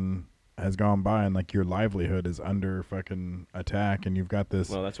fucking has gone by, and like your livelihood is under fucking attack, and you've got this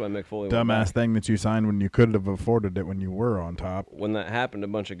Well, that's why Mick Foley went dumbass back. thing that you signed when you could have afforded it when you were on top. When that happened, a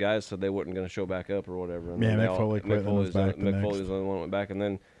bunch of guys said they weren't going to show back up or whatever. And Yeah, then they Mick Foley quit and was back the Mick Foley next. was the only one that went back, and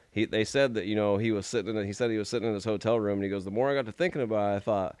then they said that he was sitting in. He said he was sitting in his hotel room, and he goes, the more I got to thinking about it, I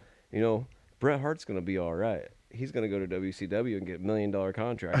thought, Bret Hart's going to be all right. He's going to go to WCW and get $1 million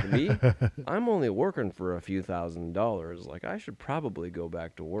contract. And me, I'm only working for a few $1,000s. Like, I should probably go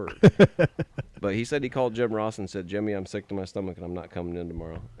back to work. But he said he called Jim Ross and said, Jimmy, I'm sick to my stomach and I'm not coming in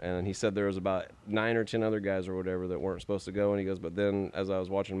tomorrow. And he said there was about 9 or 10 other guys or whatever that weren't supposed to go. And he goes, but then as I was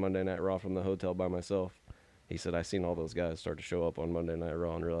watching Monday Night Raw from the hotel by myself, he said, I seen all those guys start to show up on Monday Night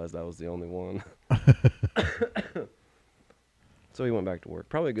Raw and realized I was the only one. So he went back to work.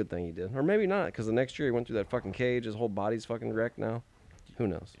 Probably a good thing he did. Or maybe not, because the next year he went through that fucking cage. His whole body's fucking wrecked now. Who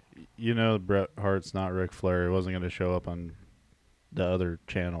knows? Bret Hart's not Ric Flair. He wasn't going to show up on the other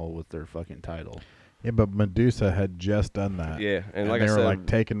channel with their fucking title. Yeah, but Medusa had just done that. Yeah, and like they I were said, like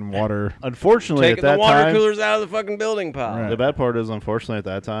taking water. Unfortunately, taking at that the water time, coolers out of the fucking building pile. Right. the bad part is, unfortunately, at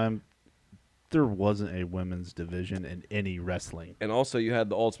that time, there wasn't a women's division in any wrestling. And also, you had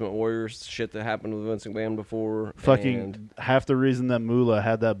the Ultimate Warriors shit that happened with Vince McMahon before. Fucking and half the reason that Moolah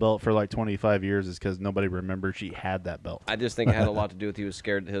had that belt for like 25 years is because nobody remembered she had that belt. I just think it had a lot to do with he was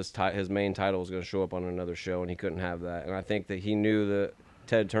scared that his main title was going to show up on another show, and he couldn't have that. And I think that he knew that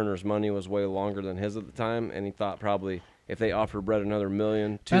Ted Turner's money was way longer than his at the time, and he thought probably if they offered Brett another $1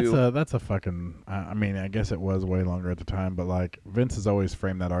 million, That's a fucking. I mean, I guess it was way longer at the time, but like Vince has always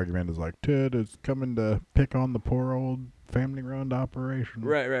framed that argument as like Ted is coming to pick on the poor old family-run operation.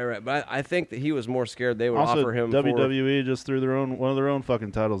 Right. But I think that he was more scared they would Also, offer him WWE just threw one of their own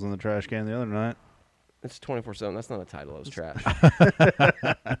fucking titles in the trash can the other night. It's 24/7. That's not a title. It was trash.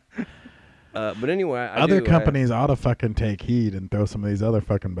 But anyway, Other companies ought to fucking take heed and throw some of these other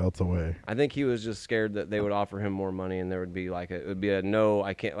fucking belts away. I think he was just scared that they would offer him more money, and there would be it would be a no.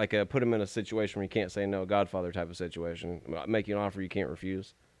 I can't put him in a situation where you can't say no, Godfather type of situation. Make you an offer you can't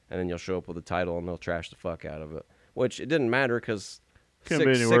refuse, and then you'll show up with a title and they'll trash the fuck out of it. Which it didn't matter because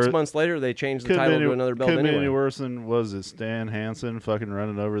six months later they changed the title to another belt couldn't anyway. be any worse than was it Stan Hansen fucking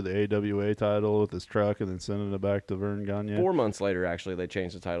running over the AWA title with his truck and then sending it back to Vern Gagne. 4 months later, actually, they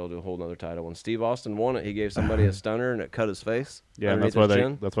changed the title to a whole other title. When Steve Austin won it, he gave somebody a stunner and it cut his face. Yeah, and underneath that's his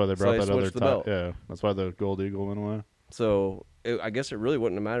chin. why they So brought they that other switched the title. belt. Yeah, that's why the Gold Eagle went away. So I guess it really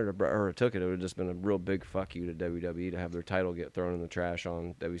wouldn't have mattered if Bret Hart took it. It would have just been a real big fuck you to WWE to have their title get thrown in the trash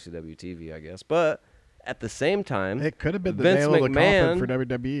on WCW TV, I guess. But at the same time, It could have been the Vince nail of the McMahon coffin for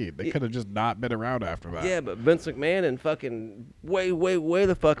WWE. They could have just not been around after that. yeah, but Vince McMahon and fucking way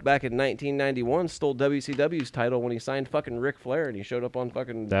the fuck back in 1991 stole WCW's title when he signed fucking Ric Flair and he showed up on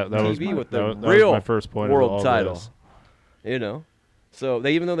fucking That was TV my- with the that was real my first point of world all title. this. So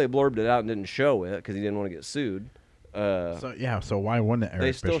even though they blurbed it out and didn't show it because he didn't want to get sued, So why wouldn't Eric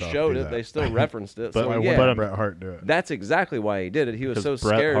they still Bischoff showed do it. that? They still referenced it. But So Why yeah, wouldn't Bret Hart do it? that's exactly why he did it. He was so Because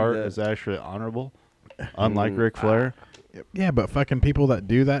Bret scared Hart that is actually honorable, unlike Ric Flair. Yeah, but fucking people that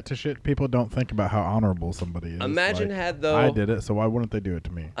do that to shit, people don't think about how honorable somebody is. Imagine Like, had though. I did it, so why wouldn't they do it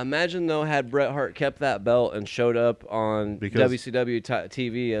to me? Imagine though had Bret Hart kept that belt and showed up on Because- WCW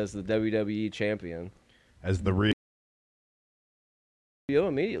TV as the WWE champion. As the real,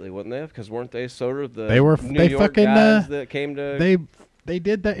 Immediately, wouldn't they? Because weren't they sort of the They were- New they York fucking, guys that came to? they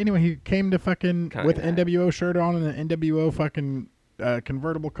did that anyway. He came to fucking Kinda. with NWO shirt on and an NWO fucking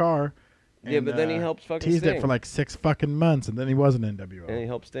convertible car. Yeah, and, but then he helped fucking teased Sting. it for like 6 fucking months, and then he was an NWO. and he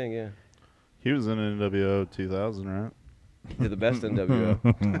helped Sting. Yeah, He was in NWO 2000, right? did the best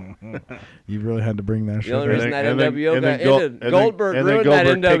NWO. You really had to bring that The shit. only up. reason that and then- NWO and got then Gold- ended, and then- Goldberg and then ruined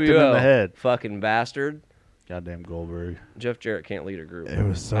Goldberg that kicked him NWO. in the head. Fucking bastard. Goddamn Goldberg. Jeff Jarrett can't lead a group. It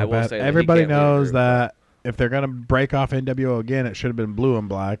was so I will bad. say that he Everybody can't lead a knows group. that if they're gonna break off NWO again, it should have been blue and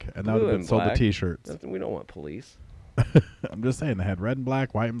black, and that would Blue have been and sold the black. T-shirts. We don't want police. I'm just saying they had red and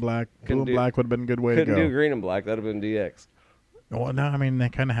black, white and black, blue Couldn't and do- black would have been a good way to Couldn't go. do green and black. That'd have been DX. Well, no, I mean they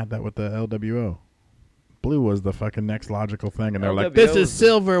kind of had that with the LWO. Blue was the fucking next logical thing, and they're like, "This LWO is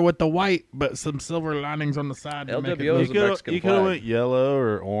silver with the white, but some silver linings on the side." To make it LWO look is a Mexican You could have flag. went yellow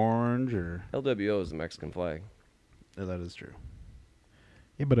or orange or. LWO is the Mexican flag. Yeah, that is true.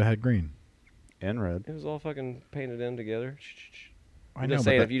 Yeah, but it had green. And red. It was all fucking painted in together. I I'm know, just but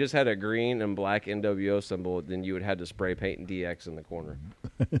saying, that- if you just had a green and black NWO symbol, then you would have to spray paint DX in the corner.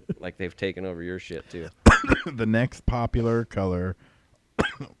 Like they've taken over your shit, too. the next popular color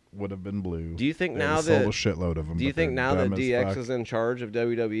would have been blue. Do you think They now sold that a shitload of them? Do you but they're think now that dumb as DX fuck. is in charge of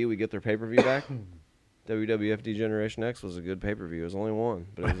WWE, we get their pay-per-view back? WWF Generation X was a good pay-per-view. It was only one,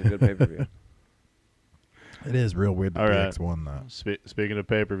 but it was a good pay-per-view. It is real weird that All right. DX won that. Speaking of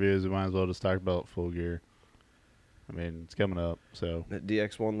pay-per-views, we might as well just talk about Full Gear. I mean, it's coming up, so That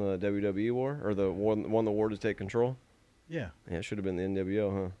DX won the WWE war, or the won the war to take control. Yeah. Yeah, it should have been the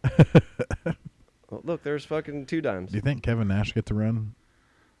NWO, huh? Well, look, there's fucking two dimes. Do you think Kevin Nash gets a run?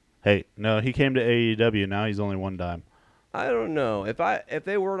 hey, no, he came to AEW. Now he's only one dime. I don't know. If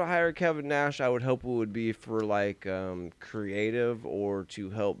they were to hire Kevin Nash, I would hope it would be for like creative or to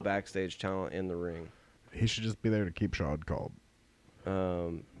help backstage talent in the ring. He should just be there to keep Shawn called.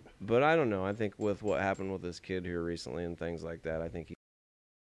 But I don't know. I think with what happened with this kid here recently and things like that, I think he.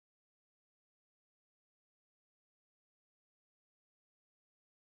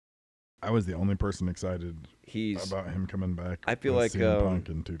 I was the only person excited He's. about him coming back. I feel with like, CM Punk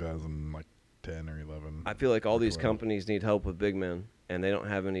in 2010 or 11. I feel like all or these 12. companies need help with big men, and they don't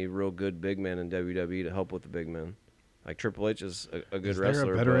have any real good big men in WWE to help with the big men. Like Triple H is a good Is there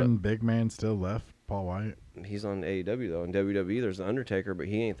wrestler, a veteran big man still left? Paul White. but he's on AEW though. In WWE, there's the Undertaker, but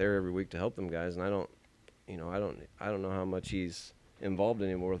he ain't there every week to help them guys. And I don't know how much he's involved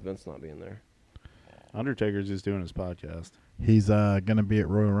anymore with Vince not being there. Undertaker's just doing his podcast. He's gonna be at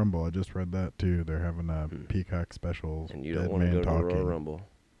Royal Rumble. I just read that too. They're having a Peacock special. And you don't Dead want to Man go to the Talking. Royal Rumble.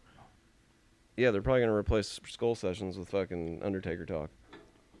 Yeah, they're probably gonna replace Skull Sessions with fucking Undertaker talk.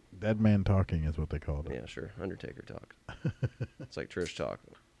 Dead Man Talking is what they called it. Yeah, sure, Undertaker talk. It's like Trish talk.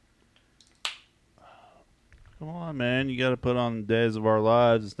 Come on, man. You got to put on Days of Our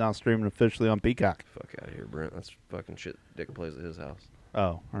Lives. It's now streaming officially on Peacock. Fuck out of here, Brent. That's fucking shit Dick plays at his house.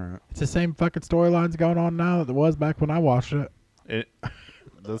 Oh, all right. It's the same fucking storylines going on now that there was back when I watched it.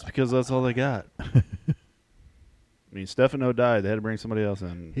 That's because that's all they got. I mean, Stefano died. They had to bring somebody else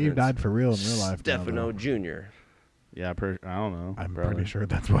in. He died for real in real life. now, Stefano though. Jr. Yeah, I don't know. I'm probably. pretty sure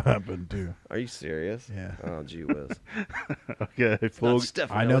that's what happened too. Are you serious? Yeah. Oh, gee whiz. Okay, full. Not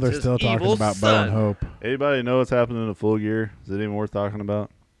Stefano, I know it's they're his still talking evil about Bo son. and Hope. Anybody know what's happening in Full Gear? Is it even worth talking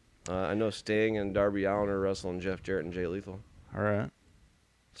about? I know Sting and Darby Allin are wrestling Jeff Jarrett and Jay Lethal. All right.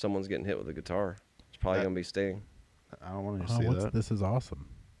 Someone's getting hit with a guitar. It's probably That- going to be Sting. I don't want to Oh, see that. this is awesome.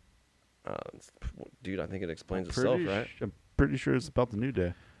 Dude, I think it explains itself, right? I'm pretty sure it's about the New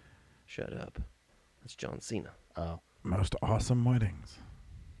Day. Shut up. That's John Cena. Oh. Most awesome weddings.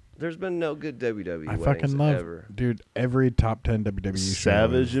 There's been no good WWE I weddings fucking love, ever. dude. Every top 10 WWE show.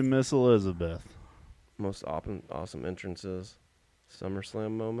 Savage is- and Miss Elizabeth. Most awesome entrances.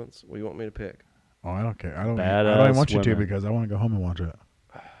 SummerSlam moments. What do you want me to pick? Oh, I don't care. I don't Badass even want you to women. because I want to go home and watch it.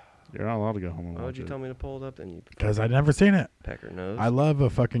 You're not allowed to go home and Why watch would you it. tell me to pull it up? Then you Because I've never seen it. pecker nose. I love a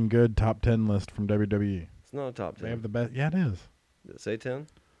fucking good top 10 list from WWE. It's not a top 10. They have the best. Yeah, it is. Did it say 10?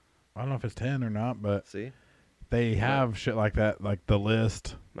 I don't know if it's 10 or not, but See? they have shit like that, like the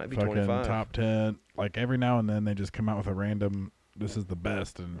list. Might be fucking 25. top 10. Like every now and then they just come out with a random, this is the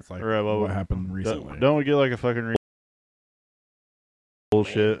best, and it's like, All right, well, what happened recently? Don't we get like a fucking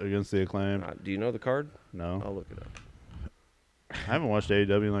bullshit against the Acclaim? Do you know the card? No. I'll look it up. I haven't watched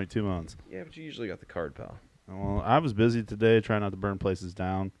AEW in like 2 months. Yeah, but you usually got the card, pal. Well, I was busy today trying not to burn places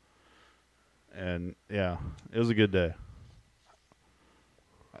down. And yeah, it was a good day.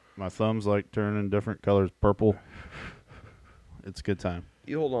 My thumb's like turning different colors purple. It's a good time.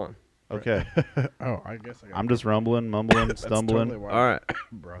 You hold on. Okay. Oh, I guess I got I'm just rumbling, mumbling, stumbling. Totally why All right. I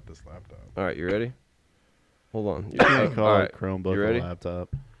brought this laptop. All right, you ready? Hold on. Can't call All it right. Chromebook You or ready?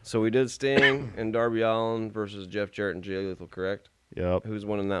 laptop. So we did Sting and Darby Allin versus Jeff Jarrett and Jay Lethal, correct? Yep. Who's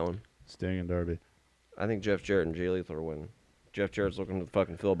winning that one? Sting and Darby. I think Jeff Jarrett and Jay Lethal are winning. Jeff Jarrett's looking to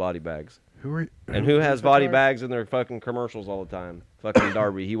fucking fill body bags. Who are And who has body bags in their fucking commercials all the time? Fucking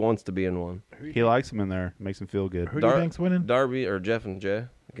Darby. He wants to be in one. He likes him in there. Makes him feel good. Who do you Dar- think's winning? Darby or Jeff and Jay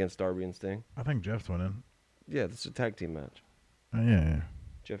against Darby and Sting. I think Jeff's winning. Yeah, this is a tag team match. Yeah.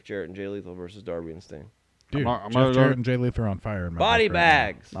 Jeff Jarrett and Jay Lethal versus Darby and Sting. Dude, I'm Jeff not Jarrett going- and Jay Lethal are on fire. In my Body book right now.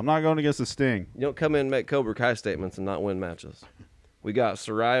 bags. I'm not going against the Sting. You don't come in and make Cobra Kai statements and not win matches. We got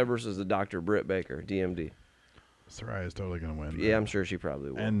Soraya versus the Dr. Britt Baker, DMD. Soraya's totally gonna win. Yeah, I'm sure she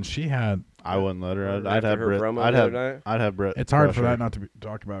probably will. And she had. I wouldn't let her. I'd After have her Brett. promo I'd the have. other night? I'd have Brett. It's hard crush for her. that not to be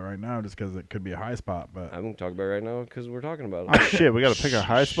talk about right now, just because it could be a high spot. But I'm going to talk about it right now because we're talking about Oh it. shit! We got to pick a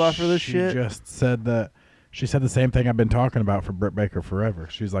high spot for this she shit. just said that. She said the same thing I've been talking about for Britt Baker forever.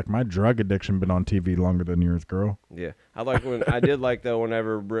 She's like, my drug addiction been on TV longer than yours, girl. Yeah. I did like, though,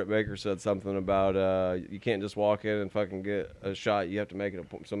 whenever Britt Baker said something about you can't just walk in and fucking get a shot. You have to make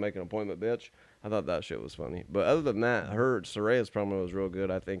make an appointment, bitch. I thought that shit was funny. But other than that, her Soraya's promo was real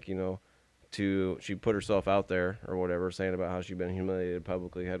good. I think, she put herself out there or whatever, saying about how she'd been humiliated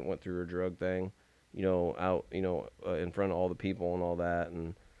publicly, hadn't went through her drug thing, out, in front of all the people and all that.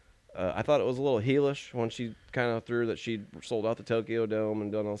 And I thought it was a little heelish when she kind of threw that she'd sold out the Tokyo Dome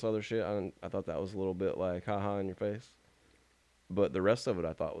and done all this other shit. I thought that was a little bit like, haha, in your face. But the rest of it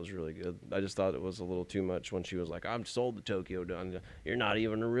I thought was really good. I just thought it was a little too much when she was like, I'm sold the Tokyo Dome. You're not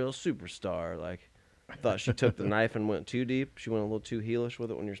even a real superstar. Like, I thought she took the knife and went too deep. She went a little too heelish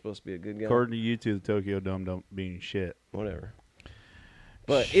with it when you're supposed to be a good guy. According to you two, the Tokyo Dome don't mean shit. Whatever.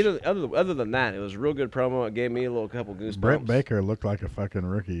 But other than that, it was a real good promo. It gave me a little couple goosebumps. Britt Baker looked like a fucking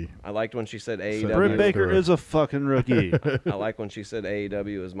rookie. I liked when she said AEW. Britt Baker is a fucking rookie. I like when she said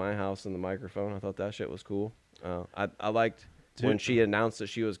AEW is my house in the microphone. I thought that shit was cool. I liked when she announced that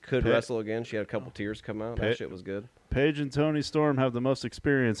she could wrestle again. She had a couple tears come out. That shit was good. Paige and Toni Storm have the most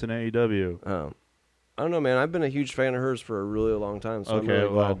experience in AEW. I don't know, man. I've been a huge fan of hers for a really long time, so I'm really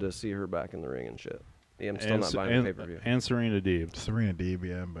glad to see her back in the ring and shit. Yeah, I'm still not buying the pay-per-view. And Serena Deeb. Serena Deeb,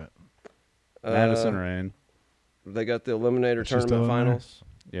 yeah, but Madison Rain. They got the Eliminator tournament finals.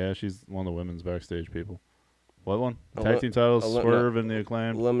 Yeah, she's one of the women's backstage people. What one? Tag team titles, Swerve and the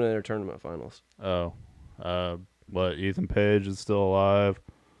Acclaimed. Eliminator tournament finals. Oh. What, Ethan Page is still alive.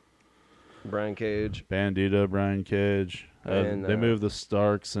 Brian Cage. Bandito, Brian Cage. And, they moved the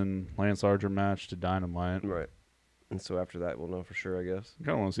Starks and Lance Archer match to Dynamite. Right. And so after that, we'll know for sure, I guess. I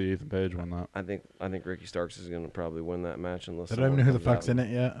kind of want to see Ethan Page win that. I think Ricky Starks is going to probably win that match unless they don't even know who the fuck's in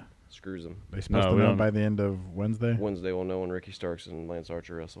it yet. Screws them. They supposed to know by the end of Wednesday. Wednesday we'll know when Ricky Starks and Lance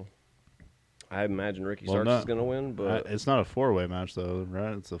Archer wrestle. I imagine Ricky Starks is going to win, but it's not a 4-way match though,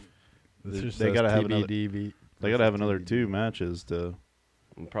 right? It's a. They got to have another. They got to have another 2 matches to.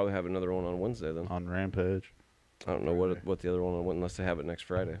 We'll probably have another one on Wednesday then. On Rampage. I don't know what the other one on unless they have it next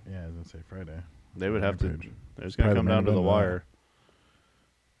Friday. Yeah, I was gonna say Friday. They would have to. It's going to come down to the wire.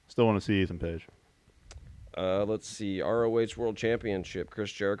 Still want to see Ethan Page. Let's see. ROH World Championship: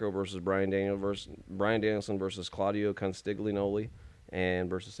 Chris Jericho versus Bryan Danielson versus Claudio Castagnoli, and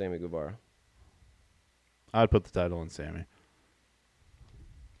versus Sammy Guevara. I'd put the title on Sammy.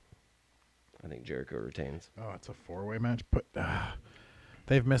 I think Jericho retains. Oh, it's a 4-way match. But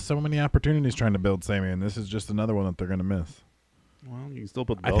they've missed so many opportunities trying to build Sammy, and this is just another one that they're going to miss. Well, you can still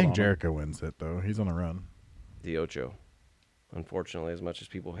put the belt on think Jericho wins it, though. He's on a run. The Ocho. Unfortunately, as much as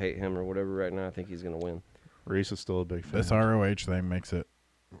people hate him or whatever right now, I think he's going to win. Reese is still a big fan. This ROH thing makes it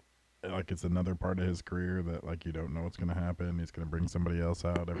like it's another part of his career that like you don't know what's going to happen. He's going to bring somebody else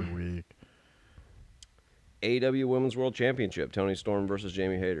out every week. AEW Women's World Championship: Toni Storm versus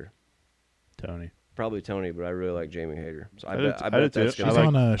Jamie Hayter. Tony. Probably Tony, but I really like Jamie Hayter. So I bet She's that's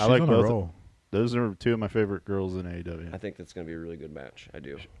going on a roll. Those are 2 of my favorite girls in AEW. I think that's going to be a really good match. I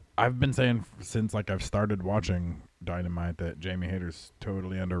do. I've been saying since like I've started watching Dynamite that Jamie Hayter's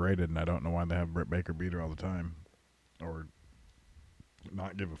totally underrated, and I don't know why they have Britt Baker beat her all the time, or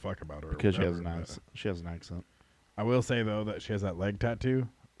not give a fuck about her. Because she has an accent. I will say though that she has that leg tattoo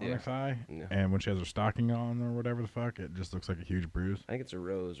on her thigh, and when she has her stocking on or whatever the fuck, it just looks like a huge bruise. I think it's a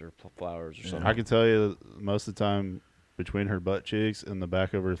rose or flowers or something. I can tell you most of the time between her butt cheeks and the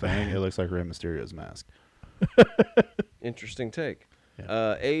back of her thing, it looks like Rey Mysterio's mask. Interesting take.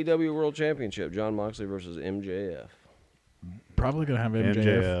 Yeah. AEW World Championship: Jon Moxley versus MJF. Probably gonna have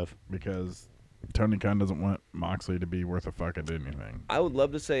MJF because Tony Khan doesn't want Moxley to be worth a fuck at anything. I would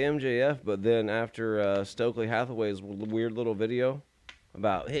love to say MJF, but then after Stokely Hathaway's weird little video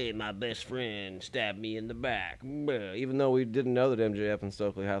about, hey, my best friend stabbed me in the back, even though we didn't know that MJF and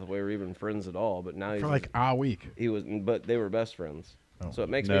Stokely Hathaway were even friends at all, but now he's for like a week. But they were best friends. Oh. So it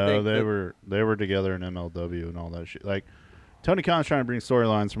makes me think they were together in MLW and all that shit. Like Tony Khan's trying to bring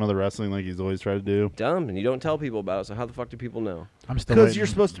storylines from other wrestling like he's always tried to do. Dumb, and you don't tell people about it, so how the fuck do people know? I'm still because you're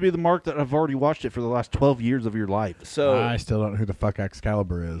supposed to be the mark that I've already watched it for the last 12 years of your life. So I still don't know who the fuck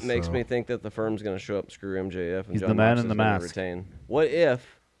Excalibur is. Makes me think that the firm's going to show up, screw MJF, and he's Jon the man Moxley's in the gonna mask. Retain. What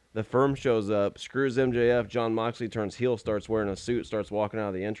if the firm shows up, screws MJF, Jon Moxley turns heel, starts wearing a suit, starts walking out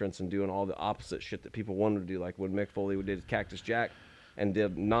of the entrance and doing all the opposite shit that people wanted to do, like when Mick Foley did Cactus Jack and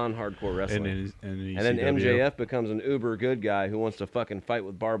did non-hardcore wrestling. And then MJF becomes an uber good guy who wants to fucking fight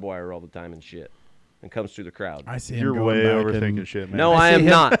with barbed wire all the time and shit. And comes through the crowd. I see him You're way overthinking shit, man. No, I am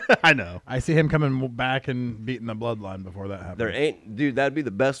not. I know. I see him coming back and beating the bloodline before that happens. Dude, that'd be the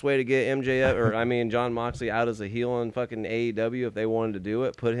best way to get MJF Jon Moxley out as a heel on fucking AEW if they wanted to do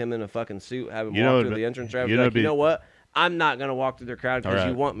it. Put him in a fucking suit, have him walk through the entrance ramp. You know what? I'm not gonna walk through the crowd because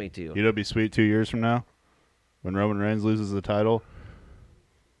you want me to. You know, it'd be sweet 2 years from now when Roman Reigns loses the title.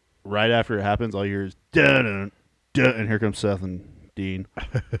 Right after it happens, all you hear is dun dun dun, and here comes Seth and Dean.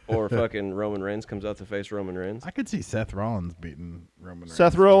 Or fucking Roman Reigns comes out to face Roman Reigns. I could see Seth Rollins beating Roman Reigns.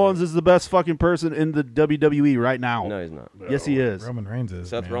 Seth Rollins is the best fucking person in the WWE right now. No, he's not. Yes, he is. Roman Reigns is.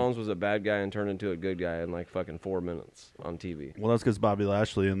 Seth man. Rollins was a bad guy and turned into a good guy in like fucking 4 minutes on TV. Well, that's because Bobby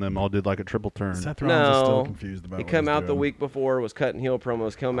Lashley and them all did like a triple turn. Seth Rollins is still No. confused about He what come he's out the doing. week before, was cutting heel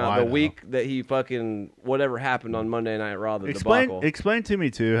promos. Come out I the know. week that he fucking whatever happened on Monday Night Raw, the debacle. Explain to me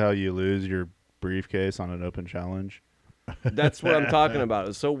too how you lose your briefcase on an open challenge. That's what I'm talking about.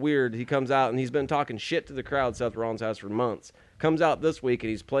 It's so weird. He comes out and he's been talking shit to the crowd Seth Rollins has for months. Comes out this week and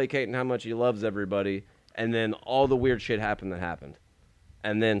he's placating how much he loves everybody, and then all the weird shit happened.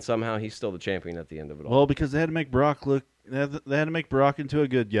 And then somehow he's still the champion at the end of it all. Well, because they had to make Brock look. They had to make Brock into a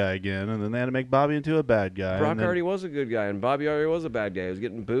good guy again, and then they had to make Bobby into a bad guy. Brock and then, already was a good guy, and Bobby already was a bad guy. He was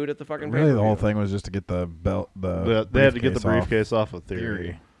getting booed at the fucking Really, the pay-per-view. whole thing was just to get the belt. They had to get the off briefcase off of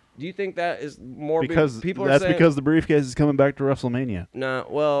Theory. Do you think that is more Because people are that's saying, because the briefcase is coming back to WrestleMania. Nah,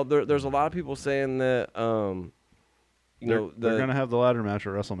 well, there's a lot of people saying that They're gonna have the ladder match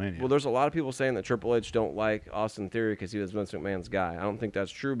at WrestleMania. Well, there's a lot of people saying that Triple H don't like Austin Theory because he was Vince McMahon's guy. I don't think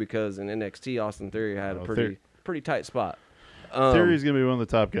that's true because in NXT, Austin Theory had a pretty tight spot. Theory's gonna be one of the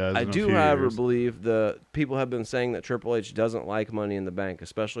top guys. I in a do, few however, years. believe the people have been saying that Triple H doesn't like Money in the Bank,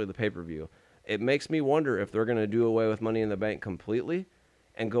 especially the pay-per-view. It makes me wonder if they're going to do away with Money in the Bank completely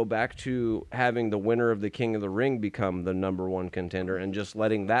and go back to having the winner of the King of the Ring become the number one contender and just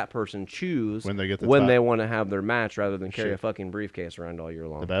letting that person choose When they get the when top. they want to have their match rather than carry Shit. a fucking briefcase around all year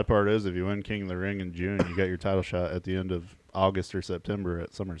long. The bad part is if you win King of the Ring in June, you got your title shot at the end of August or September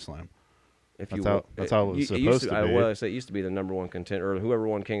at SummerSlam. If That's how it was supposed to be. I say it used to be the number one contender, or whoever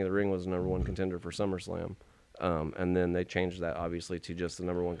won King of the Ring was the number one contender for SummerSlam. And then they changed that, obviously, to just the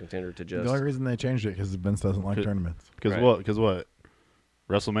number one contender to just... The only reason they changed it because Vince doesn't like Could- tournaments. Because Right. what? Because what?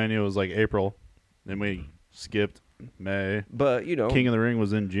 WrestleMania was like April, then we skipped May. But, you know, King of the Ring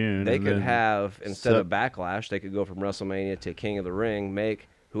was in June. they and could then have, instead Sep- of Backlash, they could go from WrestleMania to King of the Ring, make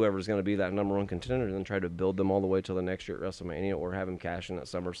whoever's going to be that number one contender, and then try to build them all the way till the next year at WrestleMania, or have them cash in at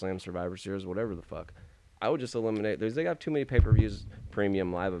SummerSlam, Survivor Series, whatever the fuck. I would just eliminate... They have too many pay-per-views,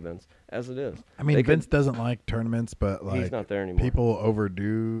 premium live events, as it is. I mean, They could- Vince doesn't like tournaments, but like He's not there anymore. people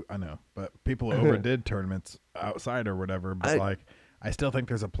overdo. I know, but people overdid tournaments outside or whatever. But I still think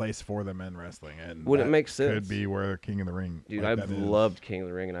there's a place for them in wrestling, and Would it that make sense? Could be where King of the Ring. Dude, like I've that is. loved King of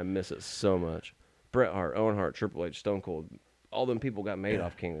the Ring, and I miss it so much. Bret Hart, Owen Hart, Triple H, Stone Cold, all them people got made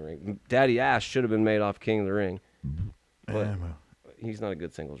off King of the Ring. Daddy Ash should have been made off King of the Ring. But Yeah, well, he's not a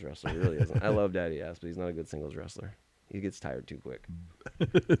good singles wrestler. He really isn't. I love Daddy Ash, but he's not a good singles wrestler. He gets tired too quick.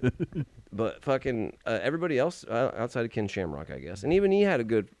 But fucking everybody else outside of Ken Shamrock, I guess. And even he had a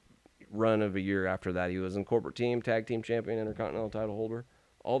good run of a year after that. He was in corporate team, tag team champion, intercontinental title holder,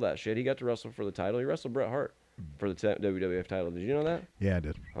 all that shit. He got to wrestle for the title. He wrestled Bret Hart for the WWF title. Did you know that? yeah, I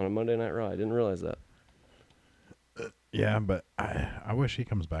did. On a Monday Night Raw. I didn't realize that. Yeah, but I wish he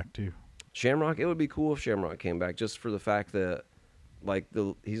comes back too. Shamrock, it would be cool if Shamrock came back just for the fact that like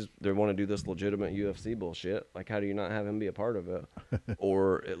they want to do this legitimate UFC bullshit. Like, how do you not have him be a part of it?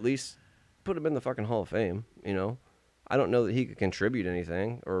 Or at least put him in the fucking Hall of Fame, you know? I don't know that he could contribute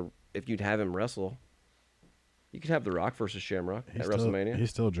anything, or if you'd have him wrestle. You could have The Rock versus Shamrock at WrestleMania. He's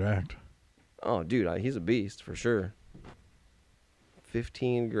still jacked. Oh, dude, he's a beast for sure.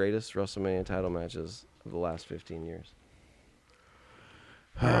 15 greatest WrestleMania title matches of the last 15 years.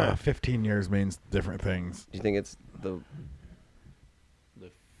 15 years means different things. Do you think it's the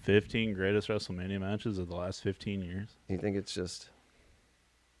 15 greatest WrestleMania matches of the last 15 years. Do you think it's just...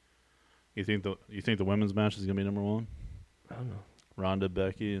 You think the women's match is gonna be number one? I don't know. Ronda,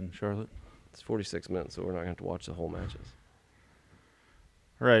 Becky, and Charlotte. It's 46 minutes, so we're not going to have to watch the whole matches.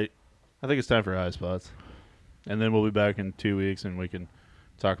 Right. I think it's time for high spots, and then we'll be back in 2 weeks, and we can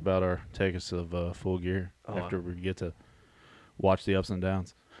talk about our takes of Full Gear after we get to watch the ups and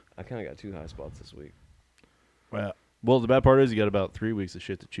downs. I kind of got 2 high spots this week. Well, the bad part is you got about 3 weeks of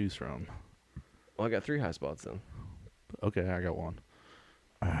shit to choose from. Well, I got 3 high spots then. Okay, I got one.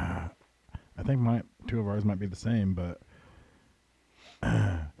 I think 2 of ours might be the same, but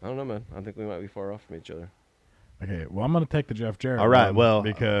I don't know, man. I think we might be far off from each other. okay. Well, I'm gonna take the Jeff Jarrett. All right, one well,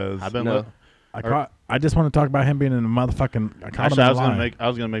 because I've been. No. I just want to talk about him being in the motherfucking. Actually, I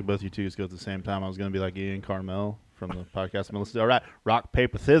was gonna make both you two go at the same time. I was gonna be like Ian Carmel from the podcast. Melissa. All right, rock,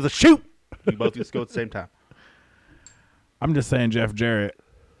 paper, scissors, shoot. You both just go at the same time. I'm just saying Jeff Jarrett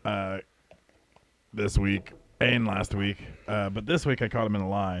this week and last week, but this week I caught him in a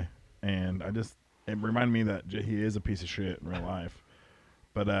lie, and it reminded me that he is a piece of shit in real life.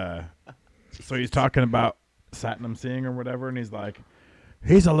 But so he's talking about Satnam Singh or whatever, and he's like,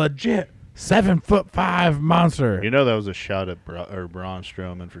 he's a legit 7'5" monster. You know that was a shot at Braun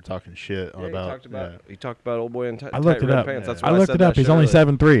Strowman for talking shit Yeah, about. he talked about old boy in I looked tight it red up. pants. That's I why looked said it up. that He's shit only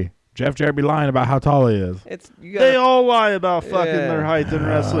earlier. 7'3". Jeff Jarrett be lying about how tall he is. You They gotta, all lie about fucking Yeah. their height in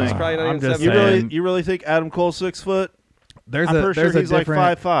wrestling. He's probably not I'm even just 7'3". saying. You really think Adam Cole's 6 foot? There's I'm a pretty there's sure a he's like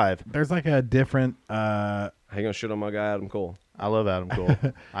different 5'5". there's like a different How you gonna shit on my guy Adam Cole? I love Adam Cole.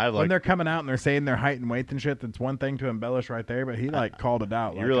 I have when like they're coming out and they're saying their height and weight and shit. That's one thing to embellish right there, but he like called it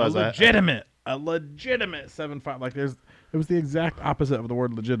out. You Like, realize that- a legitimate 7'5". Like it was the exact opposite of the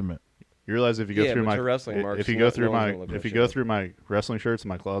word legitimate. you realize if you go Yeah, through but my to wrestling marks, if you no- go no through one's my gonna look if that you go shit through my wrestling shirts in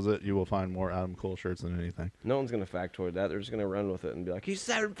my closet, you will find more Adam Cole shirts than anything. No one's gonna factoid that. They're just gonna run with it and be like, "He's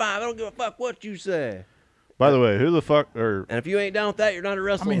 7'5". I don't give a fuck what you say. By the way, who the fuck or And if you ain't down with that, you're not a I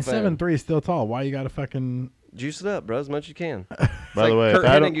wrestling mean, fan. 7'3" is still tall. Why you got to fucking? Juice it up, bro, as much as you can. by the way, Kurt if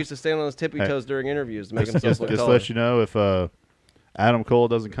Adam, Hennig used to stand on his tippy Hey. toes during interviews to make just, himself just, look just to taller. let you know if Adam Cole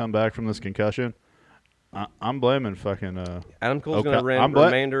doesn't come back from this concussion, I'm blaming fucking Adam Cole's Okay, gonna I'm bla-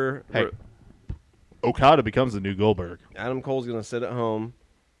 remainder. Hey. Okada becomes the new Goldberg. Adam Cole's gonna sit at home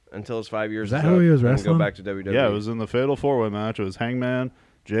until his 5 years. Is that is who up he was and wrestling? Go back to WWE. Yeah, it was in the Fatal 4-Way match. It was Hangman,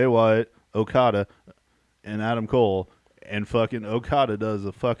 Jay White, Okada, and Adam Cole. And fucking Okada does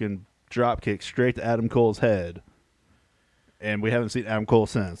a fucking drop kick straight to Adam Cole's head. And we haven't seen Adam Cole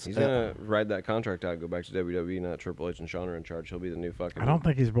since. He's gonna ride that contract out, go back to WWE. Now that Triple H and Shawn are in charge, he'll be the new fucking. I don't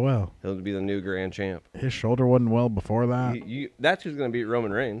think he's well. He'll be the new Grand Champ. His shoulder wasn't well before that. That's who's gonna beat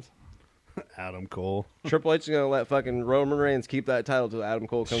Roman Reigns. Adam Cole. Triple H is gonna let fucking Roman Reigns keep that title till Adam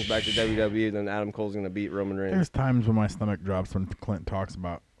Cole comes back to WWE. Then Adam Cole's gonna beat Roman Reigns. There's times when my stomach drops when Clint talks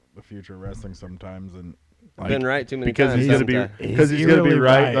about the future of wrestling. Sometimes and like, Been right too many Because times. he's gonna haven't be I? because he's gonna be really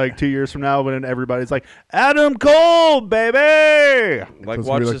right, right. like 2 years from now when everybody's like Adam Cole, baby. Like 'cause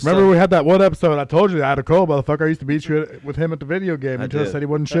watch we this. remember we had that one episode. I told you that Adam Cole, motherfucker. I used to beat you with him at the video game I until I did. said he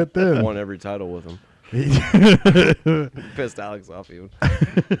wasn't shit then. won every title with him. Pissed Alex off even.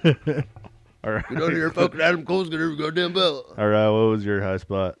 All right. You don't hear fucking Adam Cole's gonna every goddamn belt. All right, what was your high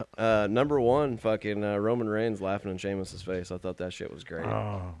spot? Number one, fucking Roman Reigns laughing in Sheamus' face. I thought that shit was great.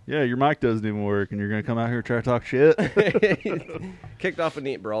 Oh, Yeah, your mic doesn't even work, and you're gonna come out here and try to talk shit. Kicked off a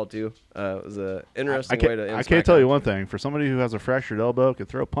neat brawl too. It was a I interesting way to. can't, End I can't tell SmackDown. you one thing. For somebody who has a fractured elbow, can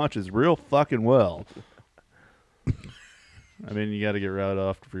throw punches real fucking well. I mean, you got to get right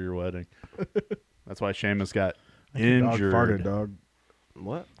off for your wedding. That's why Sheamus got your dog injured. farted, dog.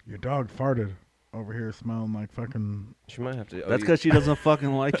 What? Your dog farted over here, smelling like fucking. She might have to. That's because she doesn't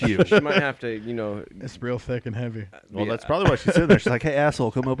fucking like you. she might have to, you know, It's real thick and heavy. Well, be that's probably why she's sitting there. She's like, "Hey,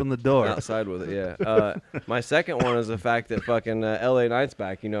 asshole, come open the door." outside with it. Yeah. My second one is the fact that fucking LA Knight's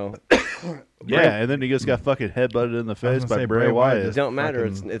back. You know, Yeah, and then he just got fucking headbutted in the face gonna by say, Bray Bray Wyatt Wyatt. just- don't matter.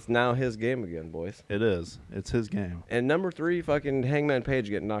 fucking- It's now his game again, boys. It is. It's his game. And number three, fucking Hangman Page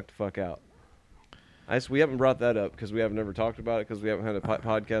getting knocked the fuck out. We haven't brought that up because we haven't ever talked about it because we haven't had a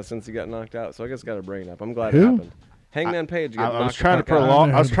podcast since he got knocked out. So I guess got to bring it up. I'm glad Who? it happened. Hangman Page getting I was knocked trying to the fuck out.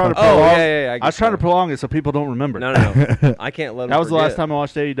 prolong. I was trying to Oh, prolong. yeah, I was trying to prolong it so people don't remember. No, I can't let him That was the last forget. time I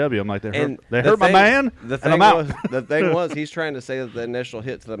watched AEW. I'm like, they And hurt the my thing- man, The and thing I'm out. was, the thing was, he's trying to say that the initial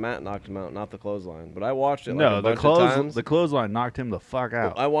hit to the mat knocked him out, not the clothesline. But I watched it like No, a the bunch of times. the clothesline knocked him the fuck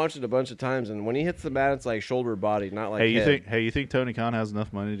out. I watched it a bunch of times, and when he hits the mat, it's like shoulder body, not like head. You think Tony Khan has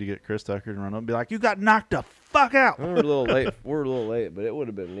enough money to get Chris Tucker to run up and be like, you got knocked the fuck out? We're a little late. We're a little late, but it would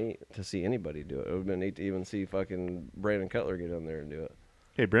have been neat to see anybody do it. It would have been neat to even see fucking Brandon Cutler get in there and do it.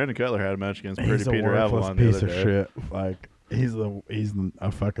 Hey, Brandon Cutler had a match against Pretty He's a Peter worthless Avalon the piece other of day. shit. Like he's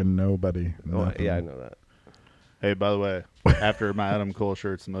a fucking nobody. Oh, Nothing. yeah, I know that. Hey, by the way, after my Adam Cole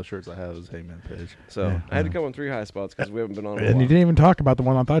shirts, the most shirts I have is Heyman Page. So Yeah. I had to come on 3 high spots because we haven't been on. In a And while. you didn't even talk about the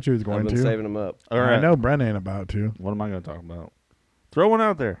one I thought you was I've going been to. saving them up. All right. I know Brent ain't about to. What am I going to talk about? Throw one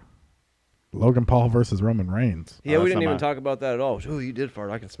out there. Logan Paul versus Roman Reigns. Yeah, we that's didn't not even mine. talk about that at all. Oh, you did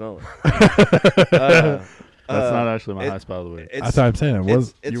fart. I can smell it. That's not actually my it- high spot of the week. It's, That's what I'm saying. It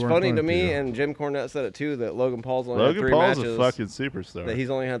was. it's you weren't funny to going me, and Jim Cornette said it too, that Logan Paul's only had Logan 3 Paul's matches. a fucking superstar. That he's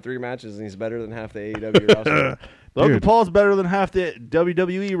only had 3 matches, and he's better than half the AEW roster. Logan Dude. Paul's better than half the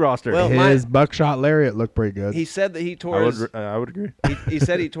WWE roster. Well, His buckshot lariat looked pretty good. He said that he tore I his. would agree. He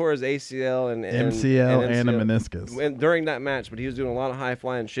said he tore his ACL and MCL and a MCL meniscus. during that match, but he was doing a lot of high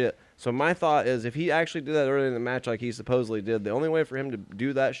flying shit. So my thought is, if he actually did that early in the match, like he supposedly did, the only way for him to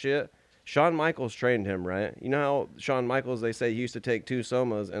do that shit, Shawn Michaels trained him, right? You know how Shawn Michaels, they say he used to take 2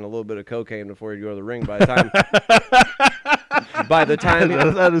 somas and a little bit of cocaine before he'd go to the ring. By the time,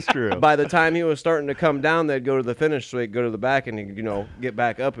 That is true. by the time he was starting to come down, they'd go to the finish, so he'd go to the back and he'd, get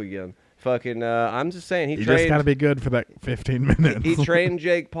back up again. Fucking, I'm just saying, You just got to be good for that 15 minutes. he trained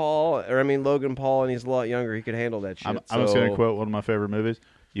Logan Paul, and he's a lot younger. He could handle that shit. I'm just going to quote one of my favorite movies.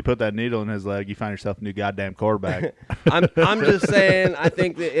 You put that needle in his leg, you find yourself a new goddamn quarterback. I'm just saying. I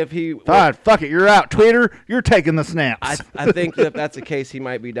think that if he, Fine, fuck it, you're out. Tweeter, you're taking the snaps. I think that if that's the case, he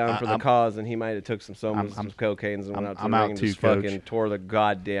might be down for the cause, and he might have took some somas, some cocaines, and went out to the ring and just Coach. fucking tore the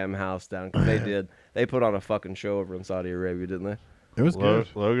goddamn house down. Because they did. They put on a fucking show over in Saudi Arabia, didn't they? It was good.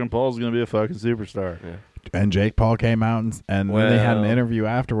 Logan Paul's gonna be a fucking superstar. Yeah. And Jake Paul came out and then they had an Well, interview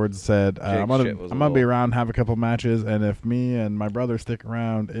afterwards that said, I'm shit was a gonna be little- around, have a couple matches, and if me and my brother stick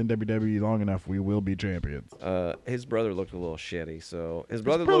around in WWE long enough, we will be champions. His brother looked a little shitty. So his His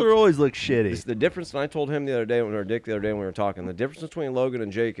brother, brother always looks It's shitty. the difference, and I told him the other day Dick the other day when we were talking, the difference between Logan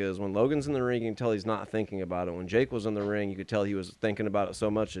and Jake is when Logan's in the ring, you can tell he's not thinking about it. When Jake was in the ring, you could tell he was thinking about it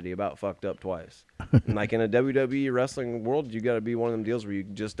so much that he about fucked up twice. And like in a WWE wrestling world, you got to be one of them deals where you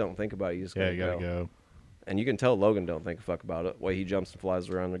just don't think about it. You just Yeah, you gotta go. And you can tell Logan don't think a fuck about it. The way he jumps and flies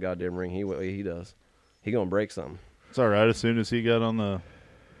around the goddamn ring, he does. He gonna break something. It's all right. As soon as he got on the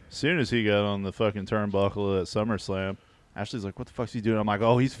fucking turnbuckle at SummerSlam, Ashley's like, "What the fuck's he doing?" I'm like,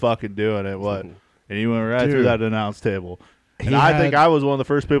 "Oh, he's fucking doing it." What? And he went right through Dude. that announce table. And He I think had- I was one of the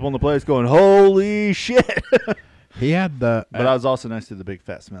first people in the place going, "Holy shit!" He had the But I was also next to the big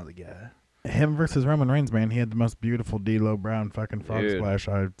fat smelly guy. him versus Roman Reigns, man. He had the most beautiful D'Lo Brown fucking frog Dude. splash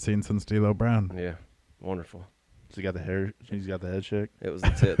I've seen since D'Lo Brown. Yeah, wonderful. He got the hair. He's got the head shake. It was the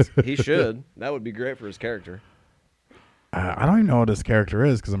tits. He should. That would be great for his character. I don't even know what his character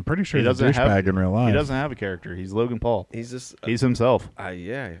is because I'm pretty sure He he's a doesn't have- douchebag in real life. He doesn't have a character. He's Logan Paul. He's just He's himself.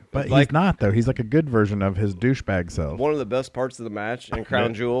 yeah. but like, he's not though. He's like a good version of his douchebag self. one of the best parts of the match in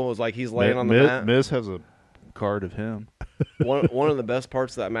Crown Mi- Jewel was like he's laying on the Miz, mat. Miz has a card of him. One of the best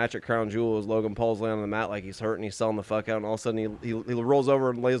parts of that match at Crown Jewel was Logan Paul's laying on the mat like he's hurt and he's selling the fuck out, and all of a sudden he rolls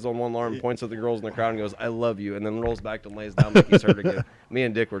over and lays on one arm, points at the girls in the crowd and goes, "I love you," and then rolls back and lays down like he's hurt again. Me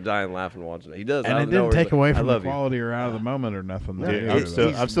and Dick were dying laughing watching it. He does, and out it of didn't nowhere, take he's away like, from I the love you. quality or out of the moment or nothing. No, though, Dude, either,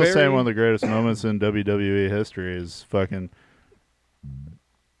 he's I'm still very- saying one of the greatest moments in WWE history is fucking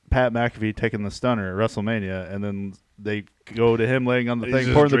Pat McAfee taking the stunner at WrestleMania, and then they go to him laying on the He's thing,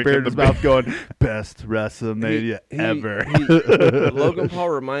 just pouring the beer in drinking his the mouth, going, "Best WrestleMania ever." Logan Paul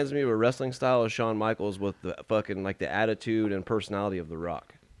reminds me of a wrestling style of Shawn Michaels with the fucking like the attitude and personality of The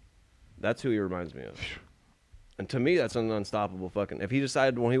Rock. That's who he reminds me of. And to me, that's an unstoppable fucking. If he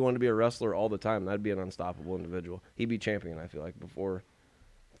decided when he wanted to be a wrestler all the time, that'd be an unstoppable individual. He'd be champion. I feel like before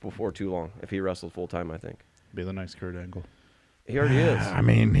too long if he wrestled full time. I think Be the nice Kurt Angle. he already is. I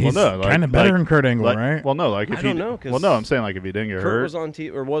mean, he's Well, no, like- kind of better like- than Kurt Angle, Like- right? Well, no, like if I he. don't know, 'cause Well, no, I'm saying like if he didn't get Kurt hurt, was on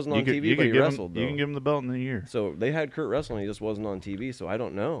TV or wasn't on you could, TV, you but could he give wrestled. him. You though. can give him the belt in a year. So they had Kurt wrestling. He just wasn't on TV. So I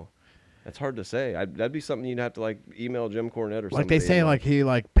don't know. That's hard to say. That'd be something you'd have to like email Jim Cornette or something. Like they say, like he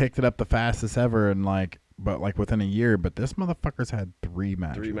like picked it up the fastest ever, and but within a year. But this motherfucker's had 3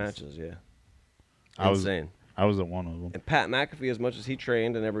 matches. 3 matches. Yeah, I was- insane. I was at one of them. And Pat McAfee, as much as he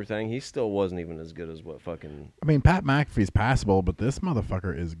trained and everything, he still wasn't even as good as what fucking. I mean, Pat McAfee's passable, but this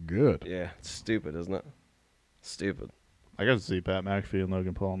motherfucker is good. Yeah, it's stupid, isn't it? Stupid. I got to see Pat McAfee and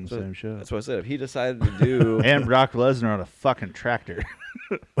Logan Paul on the So same show. That's what I said. If he decided to do. And Brock Lesnar on a fucking tractor.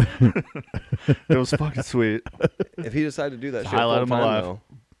 It was fucking sweet. If he decided to do that shit Highlight full of my time, life.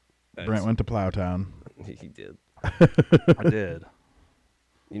 though, Brent went to Plowtown. he did. I did.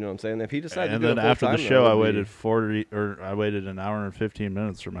 You know what I'm saying? If he decided And to do then it after the full-time, show, though, I it'd be- waited an hour and 15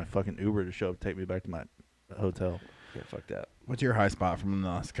 minutes for my fucking Uber to show up, take me back to my hotel. Yeah, fuck that. What's your high spot from the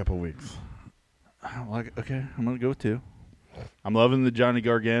last couple weeks? I'm like, okay, I'm gonna go with 2. I'm loving the Johnny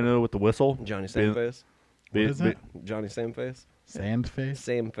Gargano with the whistle. Johnny Being- Sameface. What is it? Johnny Sameface. Sandface?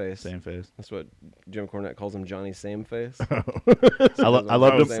 Same face. Same face. That's what Jim Cornette calls him, Johnny Same Face. I loved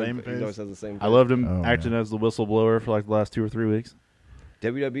him. Same He face. always has the same face. I loved him Oh, acting as the whistleblower for like the last 2 or 3 weeks.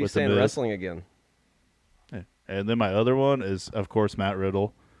 WWE with the saying Miz. wrestling again. Yeah. And then my other one is, of course, Matt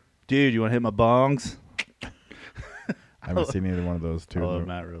Riddle. Dude, you want to hit my bongs? I haven't seen either one of those two I love in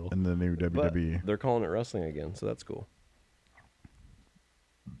Matt Riddle. the new But WWE. they're calling it wrestling again, so that's cool.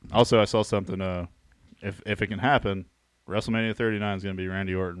 Also, I saw something. If it can happen, WrestleMania 39 is going to be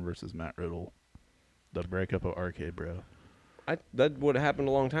Randy Orton versus Matt Riddle, the breakup of Arcade Bro. That would have happened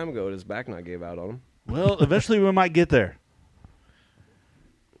a long time ago. His back not gave out on him. Well, eventually we might get there.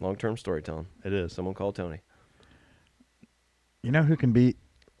 Long-term storytelling. It is. Someone call Tony. You know who can beat?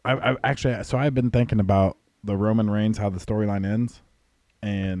 I actually, so I've been thinking about the Roman Reigns, how the storyline ends,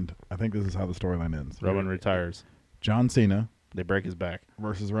 and I think this is how the storyline ends. Roman retires. John Cena They break his back.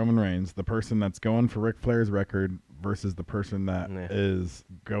 versus Roman Reigns, the person that's going for Ric Flair's record versus the person that is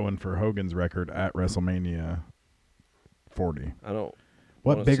Yeah. going for Hogan's record at WrestleMania 40. I don't.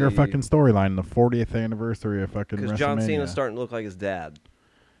 What wanna bigger see- fucking storyline? The 40th anniversary of fucking WrestleMania. Because John Cena's starting to look like his dad.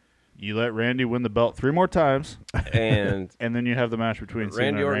 You let Randy win the belt 3 more times, And and then you have the match between Cena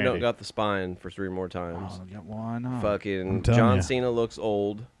Randy and Orton Randy. don't got the spine for 3 more times. Oh, yeah, why not? I'm Fucking telling John ya. Cena looks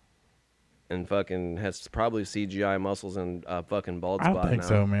old, and fucking has probably CGI muscles and a fucking bald I spot don't think now.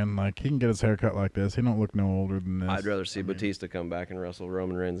 so, man. Like, he can get his hair cut like this. He don't look no older than this. I'd rather see Batista come back and wrestle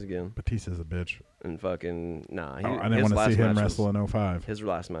Roman Reigns again. Batista's a bitch. And fucking nah. I didn't his want to last see him match wrestle was- in 05. His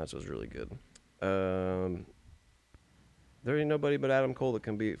last match was really good. There ain't nobody but Adam Cole that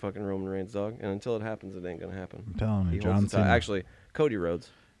can beat fucking Roman Reigns, dog. And until it happens, it ain't gonna happen. I'm telling you, He John holds the title. Cena. Actually, Cody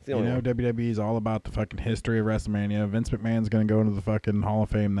Rhodes. It's the You only know, one. WWE's all about the fucking history of WrestleMania. Vince McMahon's going to go into the fucking Hall of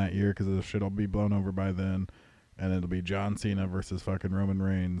Fame that year because the shit will be blown over by then. And it'll be John Cena versus fucking Roman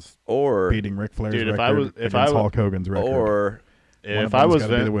Reigns Or beating Ric Flair's Dude, if record I was- if against I was- Hulk Hogan's record. or One of If I them's was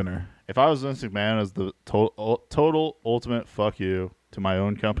gotta be the Vin, winner. if I was Vince McMahon as the total ultimate fuck you to my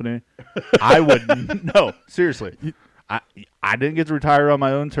own company, I would no, seriously. I didn't get to retire on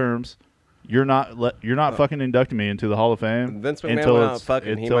my own terms. You're not fucking inducting me into the Hall of Fame. Vince McMahon until went it's- out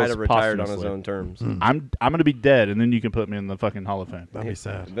fucking, he until might it's have retired on his posthumously. own terms. I'm gonna be dead, and then you can put me in the fucking Hall of Fame. That'd be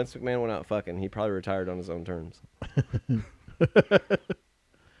sad. Vince McMahon went out fucking. He probably retired on his own terms.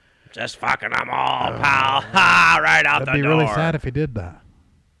 Just fucking them all, pal. Ha, right out That'd be really sad if he did that.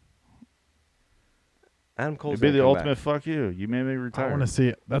 Adam Cole's It'd be gonna the come ultimate back. fuck you. You made me I retire. want to see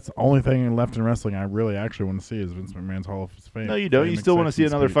it. That's the only thing left in wrestling I really actually want to see is Vince McMahon's Hall of Fame. No, you don't. You still want to see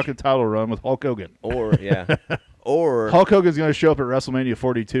another fucking title run with Hulk Hogan. Or yeah, or Hulk Hogan's going to show up at WrestleMania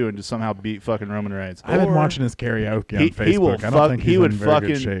 42 and just somehow beat fucking Roman Reigns. I've been or- watching his karaoke on Facebook. He will I don't fuck. think He he's would in very fucking.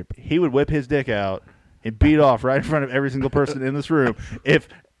 good shape. He would whip his dick out and beat off right in front of every single person in this room. If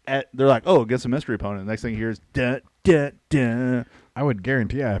they're like, "Oh, against a mystery opponent," the next thing you hear is "dun dun dun." I would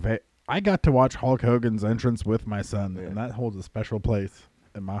guarantee if I got to watch Hulk Hogan's entrance with my son, and that holds a special place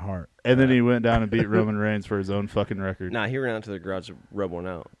in my heart. And then he went down and beat Roman Reigns for his own fucking record. nah, he ran out to the garage to rub one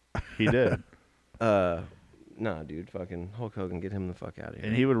out. He did, Nah, dude, fucking Hulk Hogan, get him the fuck out of here.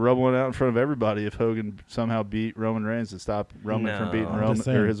 and he would rub one out in front of everybody if Hogan somehow beat Roman Reigns to stop Roman from No. beating I'm Roman just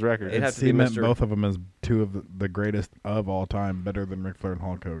saying. or his record. It'd It'd have to be cement Mr. both of them as two of the greatest of all time, better than Ric Flair and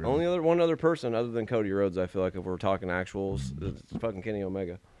Hulk Hogan. Only one other person other than Cody Rhodes, I feel like, if we're talking actuals, is fucking Kenny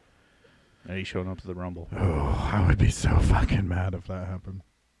Omega. And he's showing up to the Rumble. Oh, I would be so fucking mad if that happened.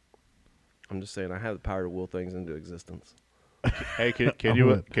 I'm just saying, I have the power to will things into existence. Hey, can I you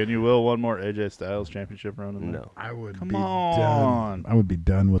would. can you will one more AJ Styles championship run? in there? No. I would Come be on. done. I would be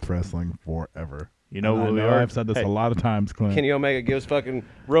done with wrestling forever. You know And I what we know are? I've said this Hey, a lot of times, Clint. Kenny Omega gives fucking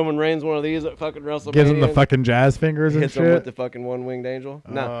Roman Reigns one of these at fucking WrestleMania. Gives him the fucking jazz fingers and hits him with shit. the fucking one-winged angel.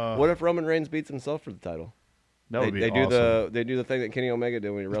 Nah, what if Roman Reigns beats himself for the title? That would be they awesome. do the thing that Kenny Omega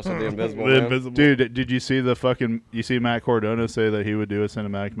did when he wrestled the Invisible The Man. Invisible- Dude, did you see the fucking? You see Matt Cardona say that he would do a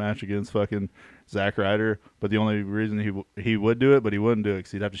cinematic match against fucking Zack Ryder, but the only reason he would do it, but he wouldn't do it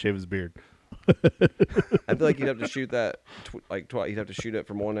because he'd have to shave his beard. I feel like you'd have to shoot that you'd have to shoot it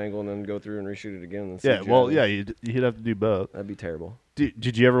from one angle and then go through and reshoot it again. And Yeah, CGI well, it. yeah, he'd have to do both. That'd be terrible.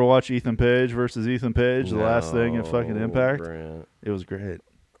 Did you ever watch Ethan Page versus Ethan Page, the last thing in fucking No, Impact? Brent. It was great.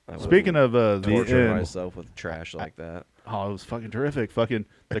 I Speaking wouldn't of the torture end, myself with trash like that. oh, it was fucking terrific. Fucking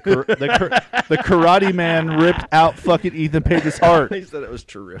the Karate Man ripped out fucking Ethan Page's heart. He said it was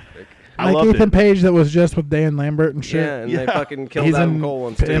terrific. I like loved Ethan it. Page that was just with Dan Lambert and shit. Yeah, and they Yeah. fucking killed He's Adam in Cole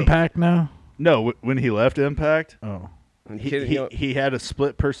once too. Impact now. No, when he left Impact, Oh, And he, Kenny- he, you know- he had a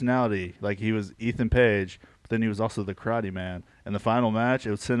split personality. Like he was Ethan Page, but then he was also the Karate Man. And the final match,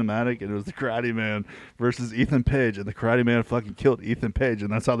 it was cinematic, and it was the Karate Man versus Ethan Page, and the Karate Man fucking killed Ethan Page,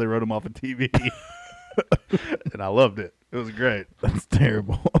 and that's how they wrote him off of TV. And I loved it. It was great. that's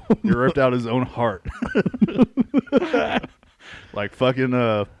terrible. He ripped out his own heart, like fucking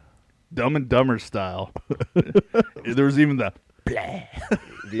Dumb and Dumber style. There was even the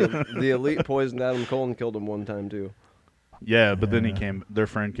the Elite poisoned Adam Cole and killed him one time too. yeah, but then Yeah. their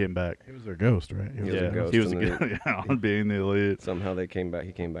friend came back. He was their ghost, right? He was Yeah, a ghost he was a and then good, yeah, on being the Elite. Somehow they came back.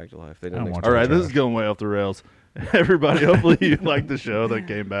 He came back to life. They I didn't. don't watch All right, this trash. is going way off the rails. Everybody, hopefully you liked the show that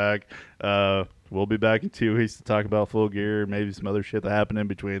came back. We'll be back in 2 weeks to talk about Full Gear, maybe some other shit that happened in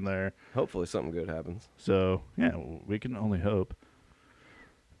between there. Hopefully something good happens. So yeah, we can only hope.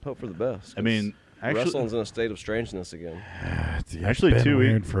 Hope for the best. I mean, 'cause actually, wrestling's in a state of strangeness again. It's Actually, been 2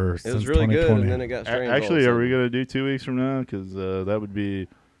 weird weeks. for It since was really good, 2020. and then it got strange. all of a actually, are we sudden. gonna do 2 weeks from now? Because that would be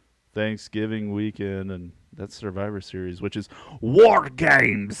Thanksgiving weekend, and that's Survivor Series, which is War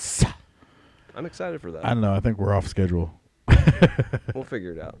Games. I'm excited for that. I don't know. I think we're off schedule. We'll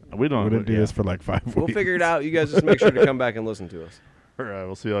figure it out. We don't. We didn't do yeah. this for like 5 weeks. We'll figure it out. You guys just make sure to come back and listen to us. All right,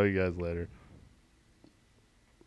 we'll see all you guys later.